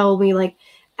they will tell me, like,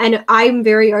 and I'm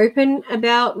very open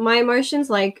about my emotions,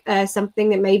 like something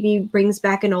that maybe brings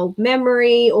back an old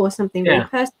memory or something very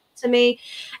personal to me.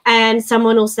 And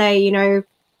someone will say, you know,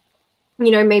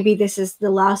 maybe this is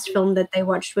the last film that they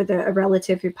watched with a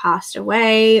relative who passed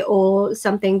away, or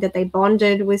something that they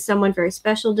bonded with someone very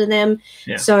special to them.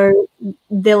 Yeah. So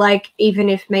they're like, even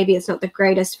if maybe it's not the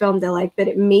greatest film, they're like, but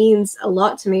it means a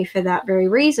lot to me for that very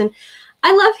reason.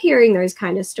 I love hearing those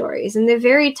kind of stories, and they're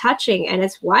very touching. And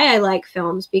it's why I like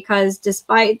films, because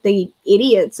despite the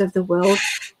idiots of the world,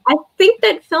 I think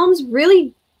that films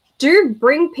really do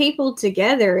bring people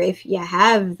together if you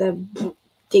have the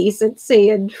decency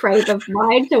and frame of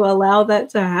mind to allow that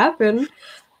to happen.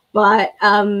 But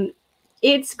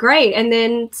it's great. And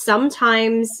then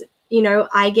sometimes, you know,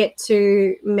 I get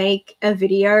to make a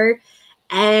video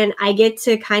and I get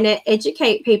to kind of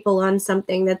educate people on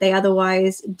something that they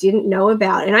otherwise didn't know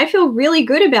about. And I feel really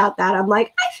good about that. I'm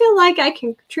like, I feel like I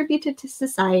can contribute to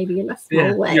society in a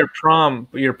small way. Your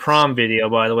prom video,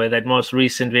 by the way, that most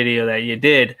recent video that you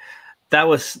did,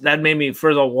 that made me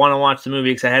first of all want to watch the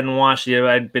movie, because I hadn't watched it.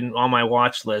 I'd been on my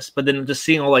watch list, but then just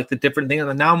seeing all like the different things,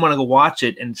 and now I'm going to go watch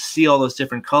it and see all those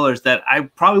different colors that I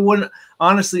probably wouldn't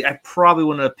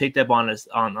have picked up on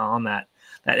that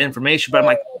information. But I'm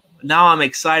like, now I'm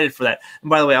excited for that. And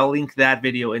by the way, I'll link that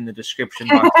video in the description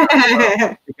box.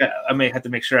 I may have to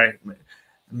make sure I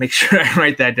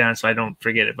write that down so I don't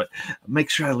forget it, but make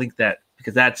sure I link that,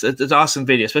 because it's an awesome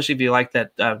video, especially if you like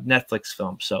that Netflix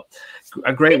film. So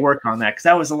a great work on that, because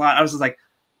that was a lot. I was just like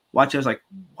watching, I was like,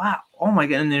 wow, oh my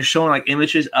God. And they're showing like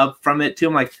images up from it too.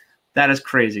 I'm like, That is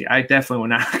crazy. I definitely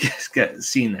would not have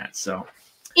seen that. So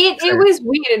it was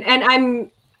weird, and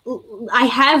I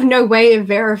have no way of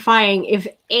verifying if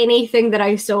anything that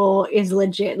I saw is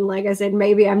legit. And like I said,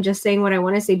 maybe I'm just seeing what I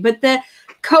want to see, but the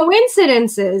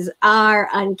coincidences are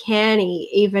uncanny,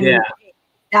 even if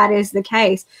that is the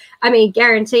case. I mean,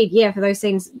 guaranteed, for those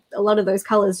scenes, a lot of those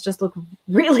colors just look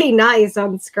really nice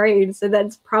on screen. So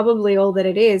that's probably all that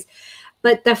it is.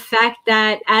 But the fact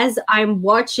that as I'm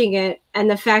watching it, and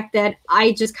the fact that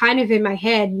I just kind of in my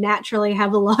head naturally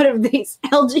have a lot of these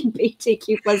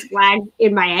LGBTQ plus flags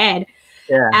in my head.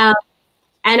 Yeah.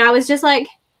 And I was just like,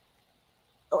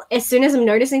 as soon as I'm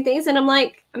noticing things, and I'm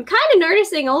like, I'm kind of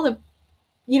noticing all the,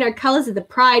 colors of the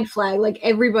pride flag. Like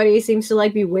everybody seems to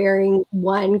like be wearing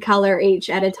one color each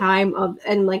at a time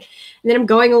and then I'm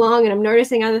going along and I'm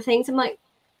noticing other things. I'm like,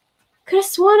 could have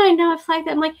sworn I know a flag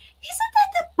that I'm like, isn't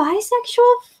that the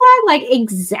bisexual flag? Like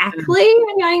exactly.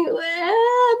 And going,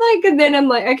 and then I'm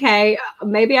like, okay,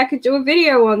 maybe I could do a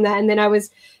video on that. And then I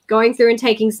was going through and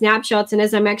taking snapshots. And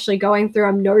as I'm actually going through,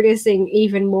 I'm noticing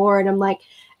even more. And I'm like,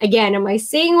 again, am I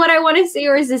seeing what I want to see,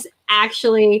 or is this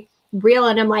actually real?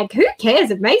 And I'm like, who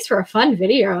cares? It makes for a fun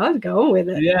video. I'm going with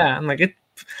it. Yeah, I'm like,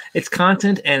 it's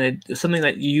content, and it's something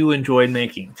that you enjoyed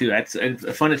making too. That's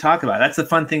fun to talk about. That's the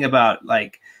fun thing about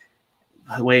like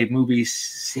the way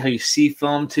movies, how you see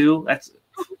film too.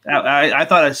 I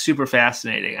thought it was super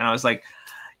fascinating, and I was like,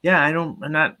 I don't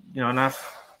know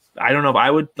if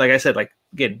I would, like I said, like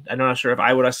again, I'm not sure if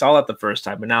I would have saw it the first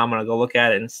time, but now I'm gonna go look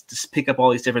at it and just pick up all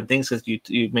these different things because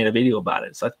you made a video about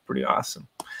it. So that's pretty awesome.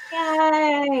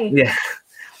 Yay! Yeah.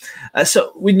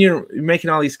 So when you're making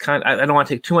all these I don't want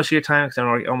to take too much of your time because I'm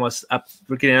already almost up.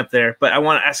 We're getting up there, but I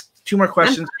want to ask 2 more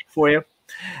questions for you.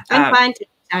 I'm fine. Take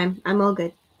time. I'm all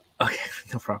good. Okay,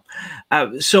 no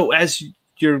problem. So as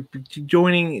you're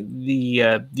joining the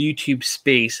YouTube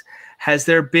space, has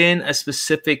there been a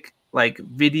specific like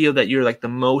video that you're like the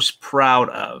most proud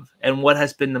of, and what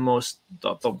has been the most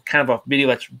the kind of a video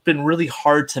that's been really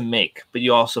hard to make, but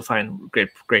you also find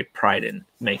great pride in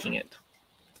making it?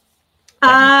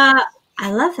 I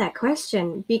love that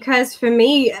question, because for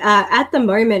me, at the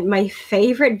moment, my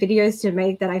favorite videos to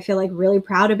make that I feel like really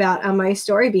proud about are my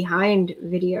story behind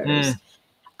videos.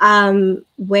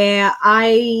 Where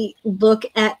I look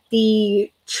at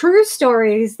the true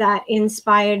stories that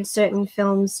inspired certain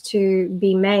films to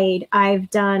be made. I've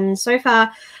done the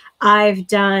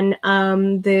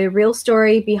real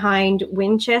story behind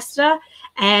Winchester.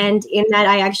 And in that,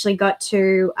 I actually got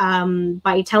to,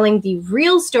 by telling the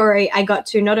real story, I got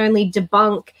to not only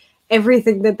debunk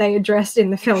everything that they addressed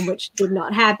in the film, which did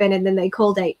not happen, and then they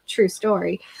called a true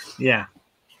story. Yeah.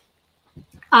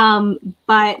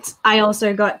 But I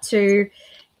also got to,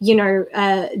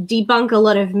 debunk a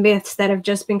lot of myths that have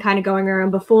just been kind of going around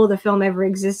before the film ever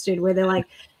existed, where they're like,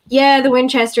 yeah, the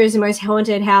Winchester is the most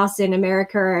haunted house in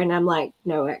America. And I'm like,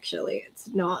 no, actually, it's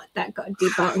not. That got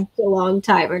debunked a long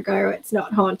time ago. It's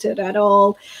not haunted at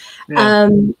all. Yeah.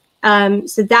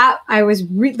 So that that was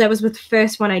the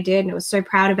first one I did, and I was so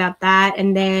proud about that.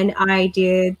 And then I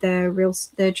did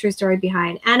the true story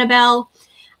behind Annabelle,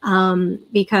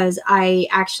 because I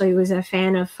actually was a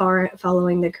fan of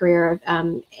following the career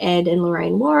of Ed and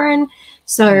Lorraine Warren.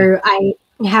 So I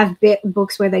have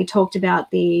books where they talked about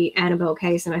the Annabelle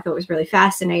case, and I thought it was really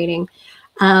fascinating.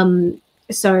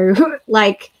 So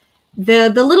like the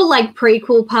little like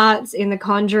prequel parts in The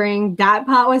Conjuring, that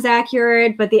part was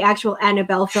accurate, but the actual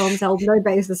Annabelle films held no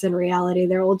basis in reality.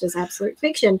 They're all just absolute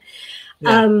fiction.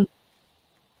 Yeah.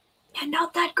 And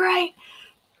not that great.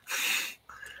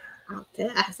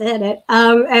 I said it.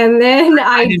 And then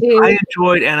I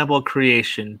enjoyed Annabelle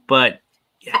Creation, but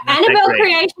Annabelle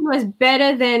Creation was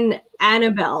better than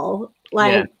Annabelle.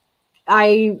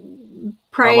 I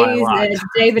praise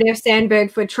David F.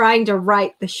 Sandberg for trying to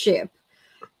right the ship.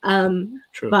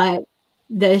 True. But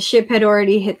the ship had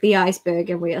already hit the iceberg,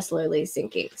 and we are slowly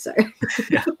sinking. So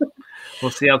yeah.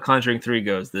 We'll see how Conjuring 3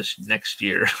 goes this next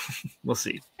year. We'll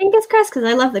see. Fingers crossed, because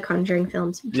I love the Conjuring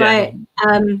films. But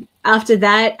after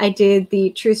that, I did the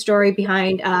true story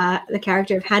behind the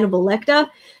character of Hannibal Lecter.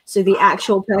 So the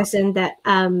actual person that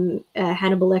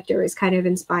Hannibal Lecter is kind of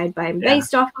inspired by and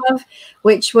based off of,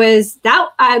 which was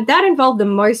that involved the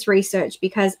most research,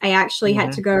 because I actually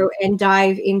had to go and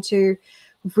dive into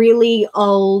really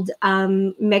old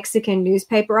Mexican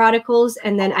newspaper articles,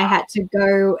 and then I had to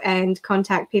go and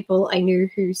contact people I knew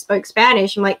who spoke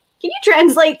Spanish. I'm like, can you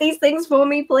translate these things for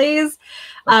me, please?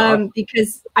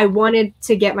 Because I wanted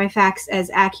to get my facts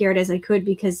as accurate as I could,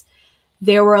 because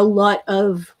there were a lot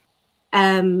of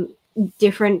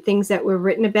different things that were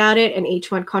written about it, and each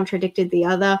one contradicted the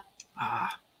other,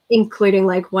 including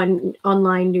like one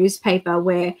online newspaper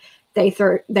where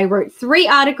They wrote 3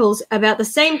 articles about the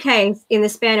same case in the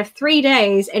span of 3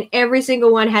 days, and every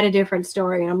single one had a different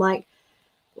story. And I'm like,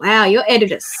 wow, your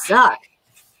editors suck.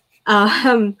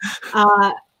 And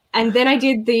then I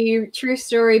did the true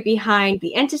story behind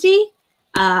The Entity.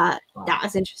 That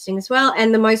was interesting as well.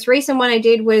 And the most recent one I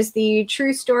did was the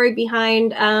true story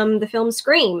behind the film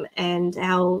Scream, and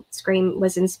how Scream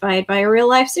was inspired by a real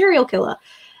life serial killer.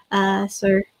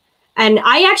 And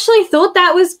I actually thought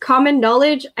that was common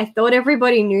knowledge. I thought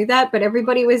everybody knew that, but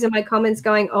everybody was in my comments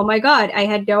going, oh my God, I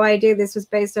had no idea this was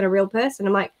based on a real person.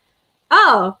 I'm like,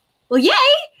 oh, well, yay.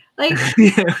 Like,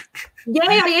 yay,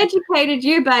 I educated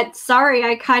you, but sorry,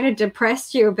 I kind of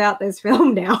depressed you about this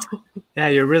film now. Yeah,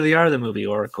 you really are the movie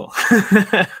oracle.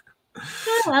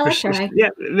 Well, I try. Yeah.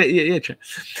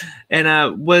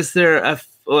 And was there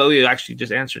well, you actually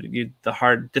just answered it. The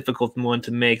hard, difficult one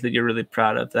to make that you're really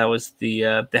proud of. That was the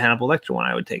Hannibal Lecter one.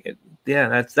 I would take it.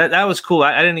 Yeah, that was cool.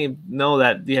 I didn't even know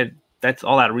that you had that's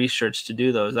all that research to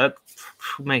do those. That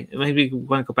maybe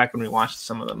want to go back and rewatch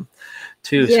some of them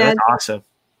too. So that's awesome.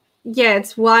 Yeah,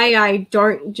 it's why I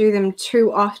don't do them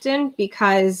too often,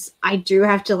 because I do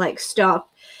have to like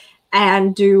stop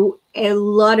and do a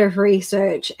lot of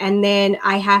research, and then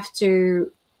I have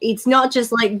to. It's not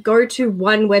just like go to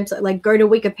one website, like go to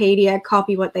Wikipedia,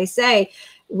 copy what they say.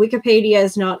 Wikipedia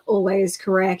is not always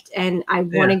correct, and I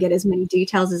want to get as many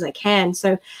details as I can.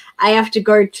 So I have to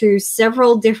go to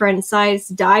several different sites,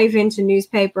 dive into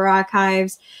newspaper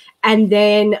archives, and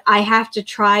then I have to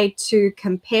try to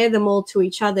compare them all to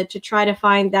each other to try to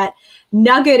find that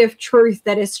nugget of truth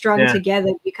that is strung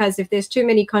together. Because if there's too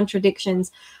many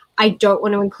contradictions, I don't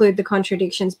want to include the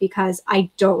contradictions, because I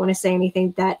don't want to say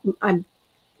anything that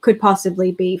could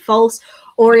possibly be false.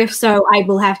 Or if so, I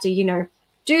will have to,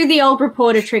 do the old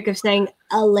reporter trick of saying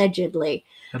allegedly.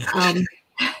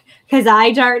 Because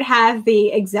I don't have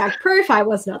the exact proof. I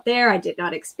was not there. I did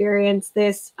not experience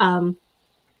this.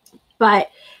 But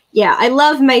yeah, I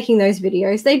love making those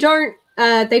videos. They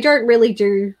don't really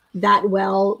do that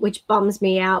well, which bums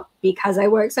me out because I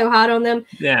work so hard on them.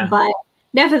 Yeah. But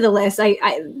nevertheless,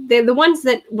 they're the ones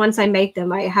that once I make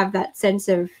them, I have that sense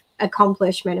of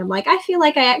accomplishment. I'm like, I feel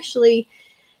like I actually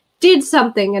did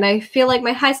something, and I feel like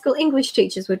my high school English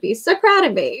teachers would be so proud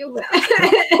of me.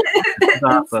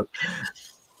 Awesome.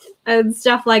 And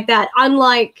stuff like that.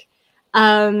 Unlike,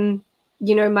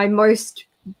 my most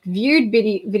viewed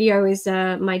video is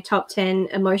my top 10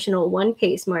 emotional One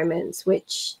Piece moments,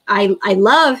 which I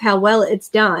love how well it's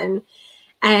done.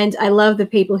 And I love the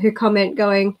people who comment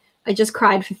going, I just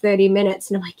cried for 30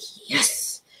 minutes. And I'm like,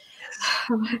 yes,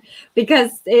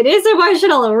 because it is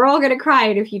emotional and we're all going to cry.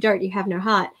 And if you don't, you have no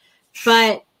heart.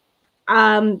 But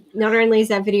not only is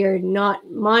that video not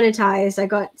monetized, I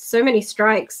got so many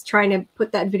strikes trying to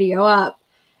put that video up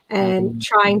and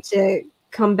trying to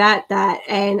combat that.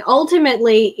 And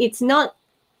ultimately, it's not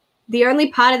the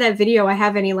only part of that video I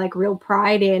have any like real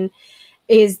pride in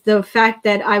is the fact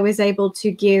that I was able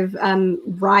to give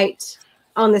right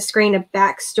on the screen a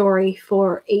backstory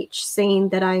for each scene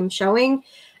that I'm showing.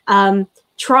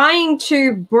 Trying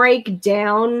to break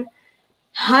down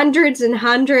hundreds and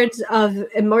hundreds of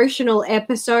emotional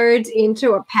episodes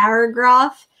into a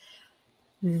paragraph,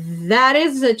 that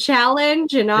is a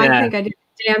challenge, and I think I did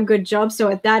a damn good job. So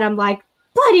at that, I'm like,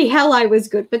 bloody hell, I was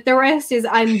good. But the rest is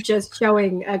I'm just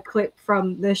showing a clip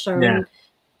from the show, and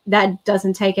that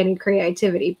doesn't take any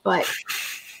cretivity, but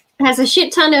it has a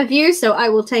shit ton of views, so I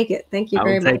will take it. Thank you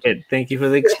very much. I will take it. Thank you for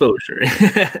the exposure.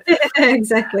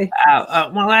 Exactly.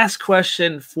 My last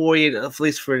question for you, at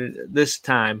least for this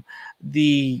time,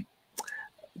 the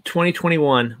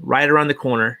 2021 right around the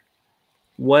corner.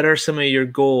 What are some of your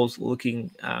goals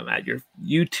looking at your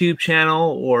YouTube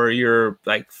channel or your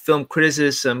like film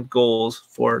criticism goals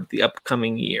for the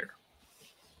upcoming year?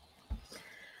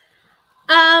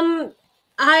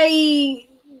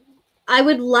 I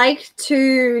would like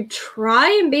to try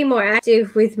and be more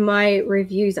active with my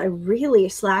reviews. I really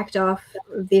slacked off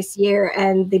this year,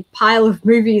 and the pile of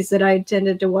movies that I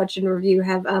tended to watch and review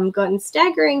have gotten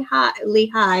staggeringly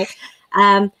high.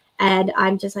 And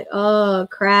I'm just like, oh,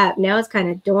 crap. Now it's kind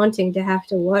of daunting to have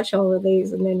to watch all of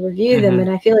these and then review them, and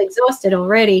I feel exhausted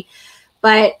already.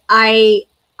 But I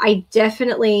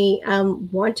definitely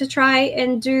want to try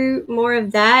and do more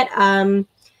of that.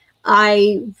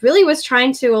 I really was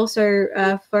trying to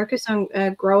also focus on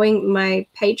growing my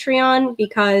Patreon,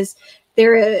 because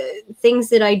there are things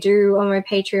that I do on my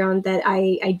Patreon that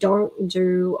I don't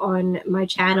do on my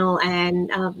channel,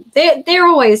 and they're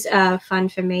always fun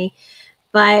for me.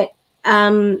 But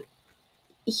I'm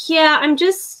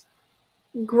just,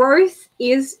 growth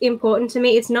is important to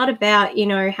me. It's not about,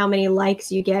 how many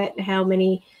likes you get, how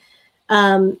many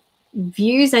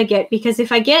views I get, because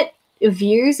if I get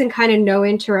views and kind of no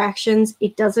interactions,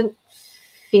 it doesn't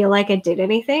feel like I did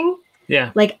anything.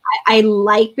 Yeah. Like I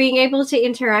like being able to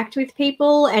interact with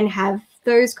people and have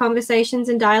those conversations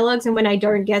and dialogues. And when I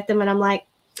don't get them and I'm like,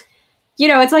 you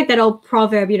know, it's like that old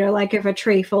proverb, you know, like if a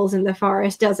tree falls in the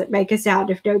forest, does it make a sound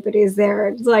if nobody is there?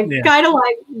 It's like kind of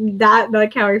like that,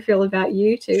 like how I feel about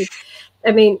YouTube.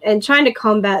 I mean, and trying to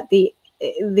combat the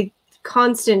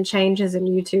constant changes in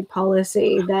YouTube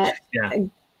policy that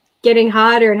getting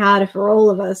harder and harder for all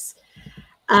of us.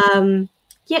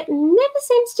 Yet never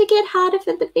seems to get harder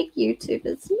for the big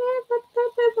YouTubers.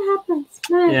 Never happens.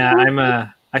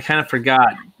 Yeah, I kind of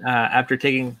forgot after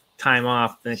taking time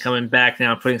off and coming back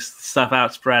now, putting stuff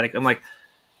out sporadic. I'm like,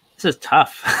 this is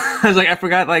tough. I was like, I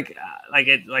forgot,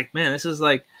 man, this is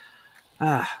like,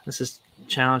 this is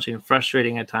challenging and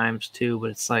frustrating at times too.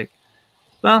 But it's like,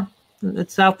 well,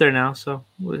 it's out there now, so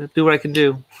we'll do what I can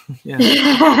do.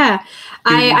 Yeah.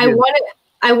 I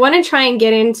want to try and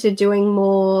get into doing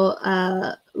more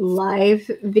live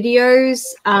videos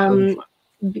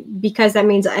because that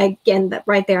means that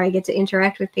right there I get to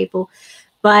interact with people.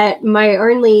 But my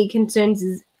only concerns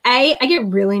is I get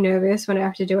really nervous when I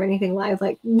have to do anything live.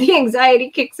 Like the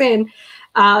anxiety kicks in,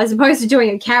 as opposed to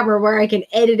doing a camera where I can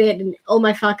edit it and all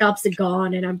my fuck ups are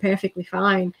gone and I'm perfectly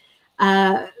fine.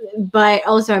 But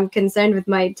also I'm concerned with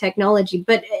my technology.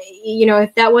 But you know,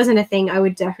 if that wasn't a thing, I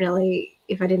would definitely,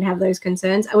 if I didn't have those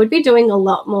concerns, I would be doing a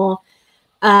lot more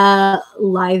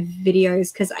live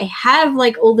videos, because I have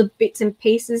like all the bits and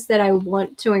pieces that I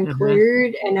want to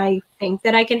include, and I think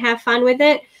that I can have fun with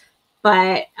it.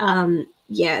 But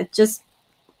just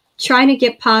trying to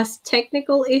get past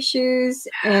technical issues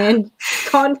and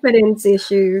confidence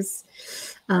issues.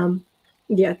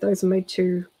 Those are my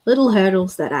two little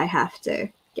hurdles that I have to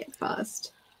get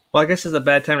past. Well, I guess it's a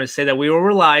bad time to say that we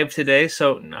were live today.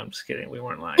 So no, I'm just kidding. We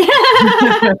weren't live.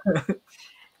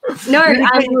 No,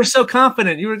 you were so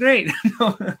confident. You were great.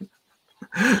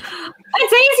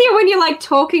 It's easier when you're like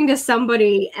talking to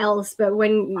somebody else, but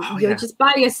when you're just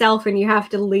by yourself and you have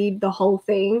to lead the whole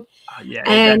thing.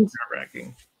 And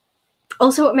nerve-wracking.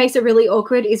 Also, what makes it really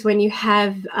awkward is when you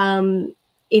have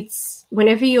it's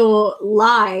whenever you're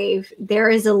live, there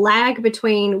is a lag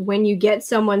between when you get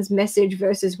someone's message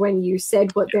versus when you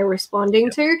said what they're responding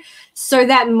to. So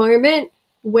that moment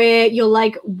where you're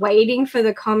like waiting for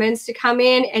the comments to come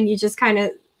in and you're just kind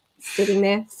of sitting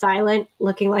there silent,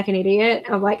 looking like an idiot.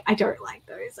 I'm like, I don't like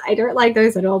those. I don't like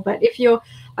those at all. But if you're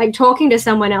like talking to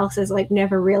someone else, there's like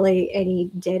never really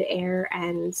any dead air.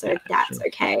 And so that's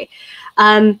okay.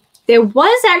 There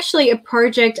was actually a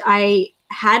project I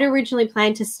had originally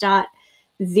planned to start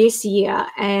this year,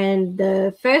 and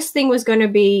the first thing was going to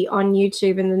be on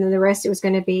YouTube, and then the rest it was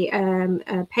going to be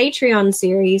a Patreon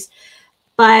series.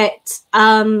 But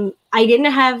I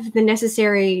didn't have the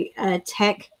necessary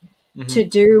tech to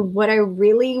do what I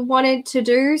really wanted to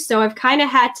do, so I've kind of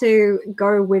had to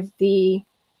go with the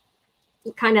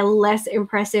kind of less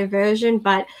impressive version.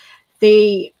 But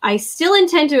I still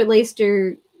intend to at least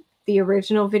do the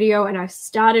original video, and I've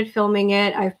started filming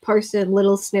it. I've posted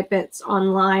little snippets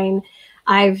online.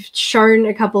 I've shown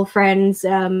a couple friends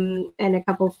and a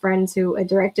couple friends who are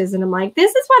directors, and I'm like,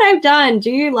 this is what I've done.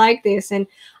 Do you like this? And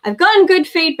I've gotten good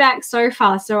feedback so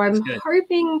far. So I'm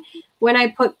hoping when I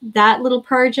put that little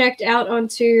project out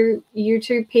onto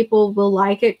YouTube, people will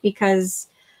like it, because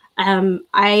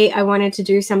I wanted to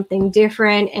do something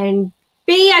different. And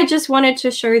B, I just wanted to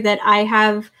show that I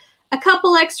have a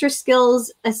couple extra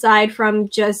skills aside from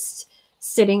just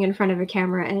sitting in front of a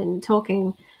camera and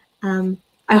talking. I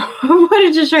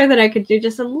wanted to show that I could do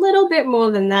just a little bit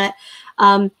more than that.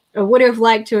 I would have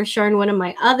liked to have shown one of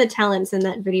my other talents in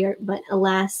that video, but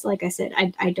alas, like I said,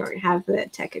 I don't have the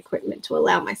tech equipment to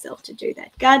allow myself to do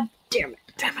that. God damn it.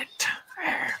 Damn it.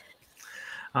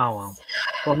 Oh, well.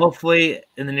 Well, hopefully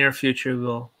in the near future,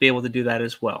 we'll be able to do that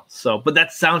as well. So, but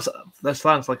that sounds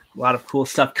like a lot of cool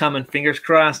stuff coming. Fingers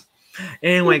crossed.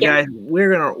 Anyway, guys,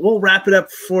 we'll wrap it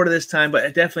up for this time, but I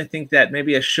definitely think that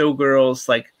maybe a Showgirls,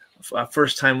 like a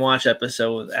first time watch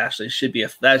episode with Ashley should be a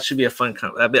fun.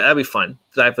 That'd be fun.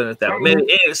 Dive into that. Maybe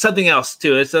something else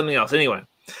too. It's something else. Anyway,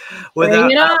 with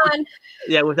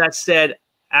that said,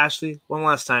 Ashley, one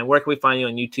last time, where can we find you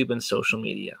on YouTube and social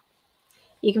media?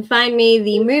 You can find me,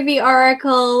 The Movie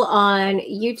Oracle, on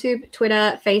YouTube,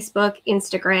 Twitter, Facebook,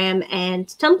 Instagram, and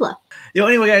Tumblr.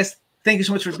 Anyway, guys, thank you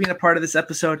so much for being a part of this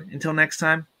episode. Until next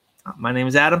time, my name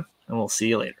is Adam, and we'll see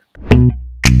you later.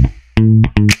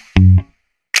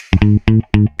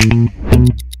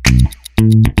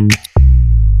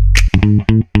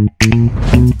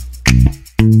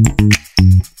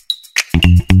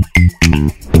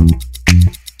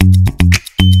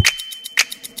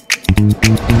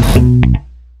 Bye.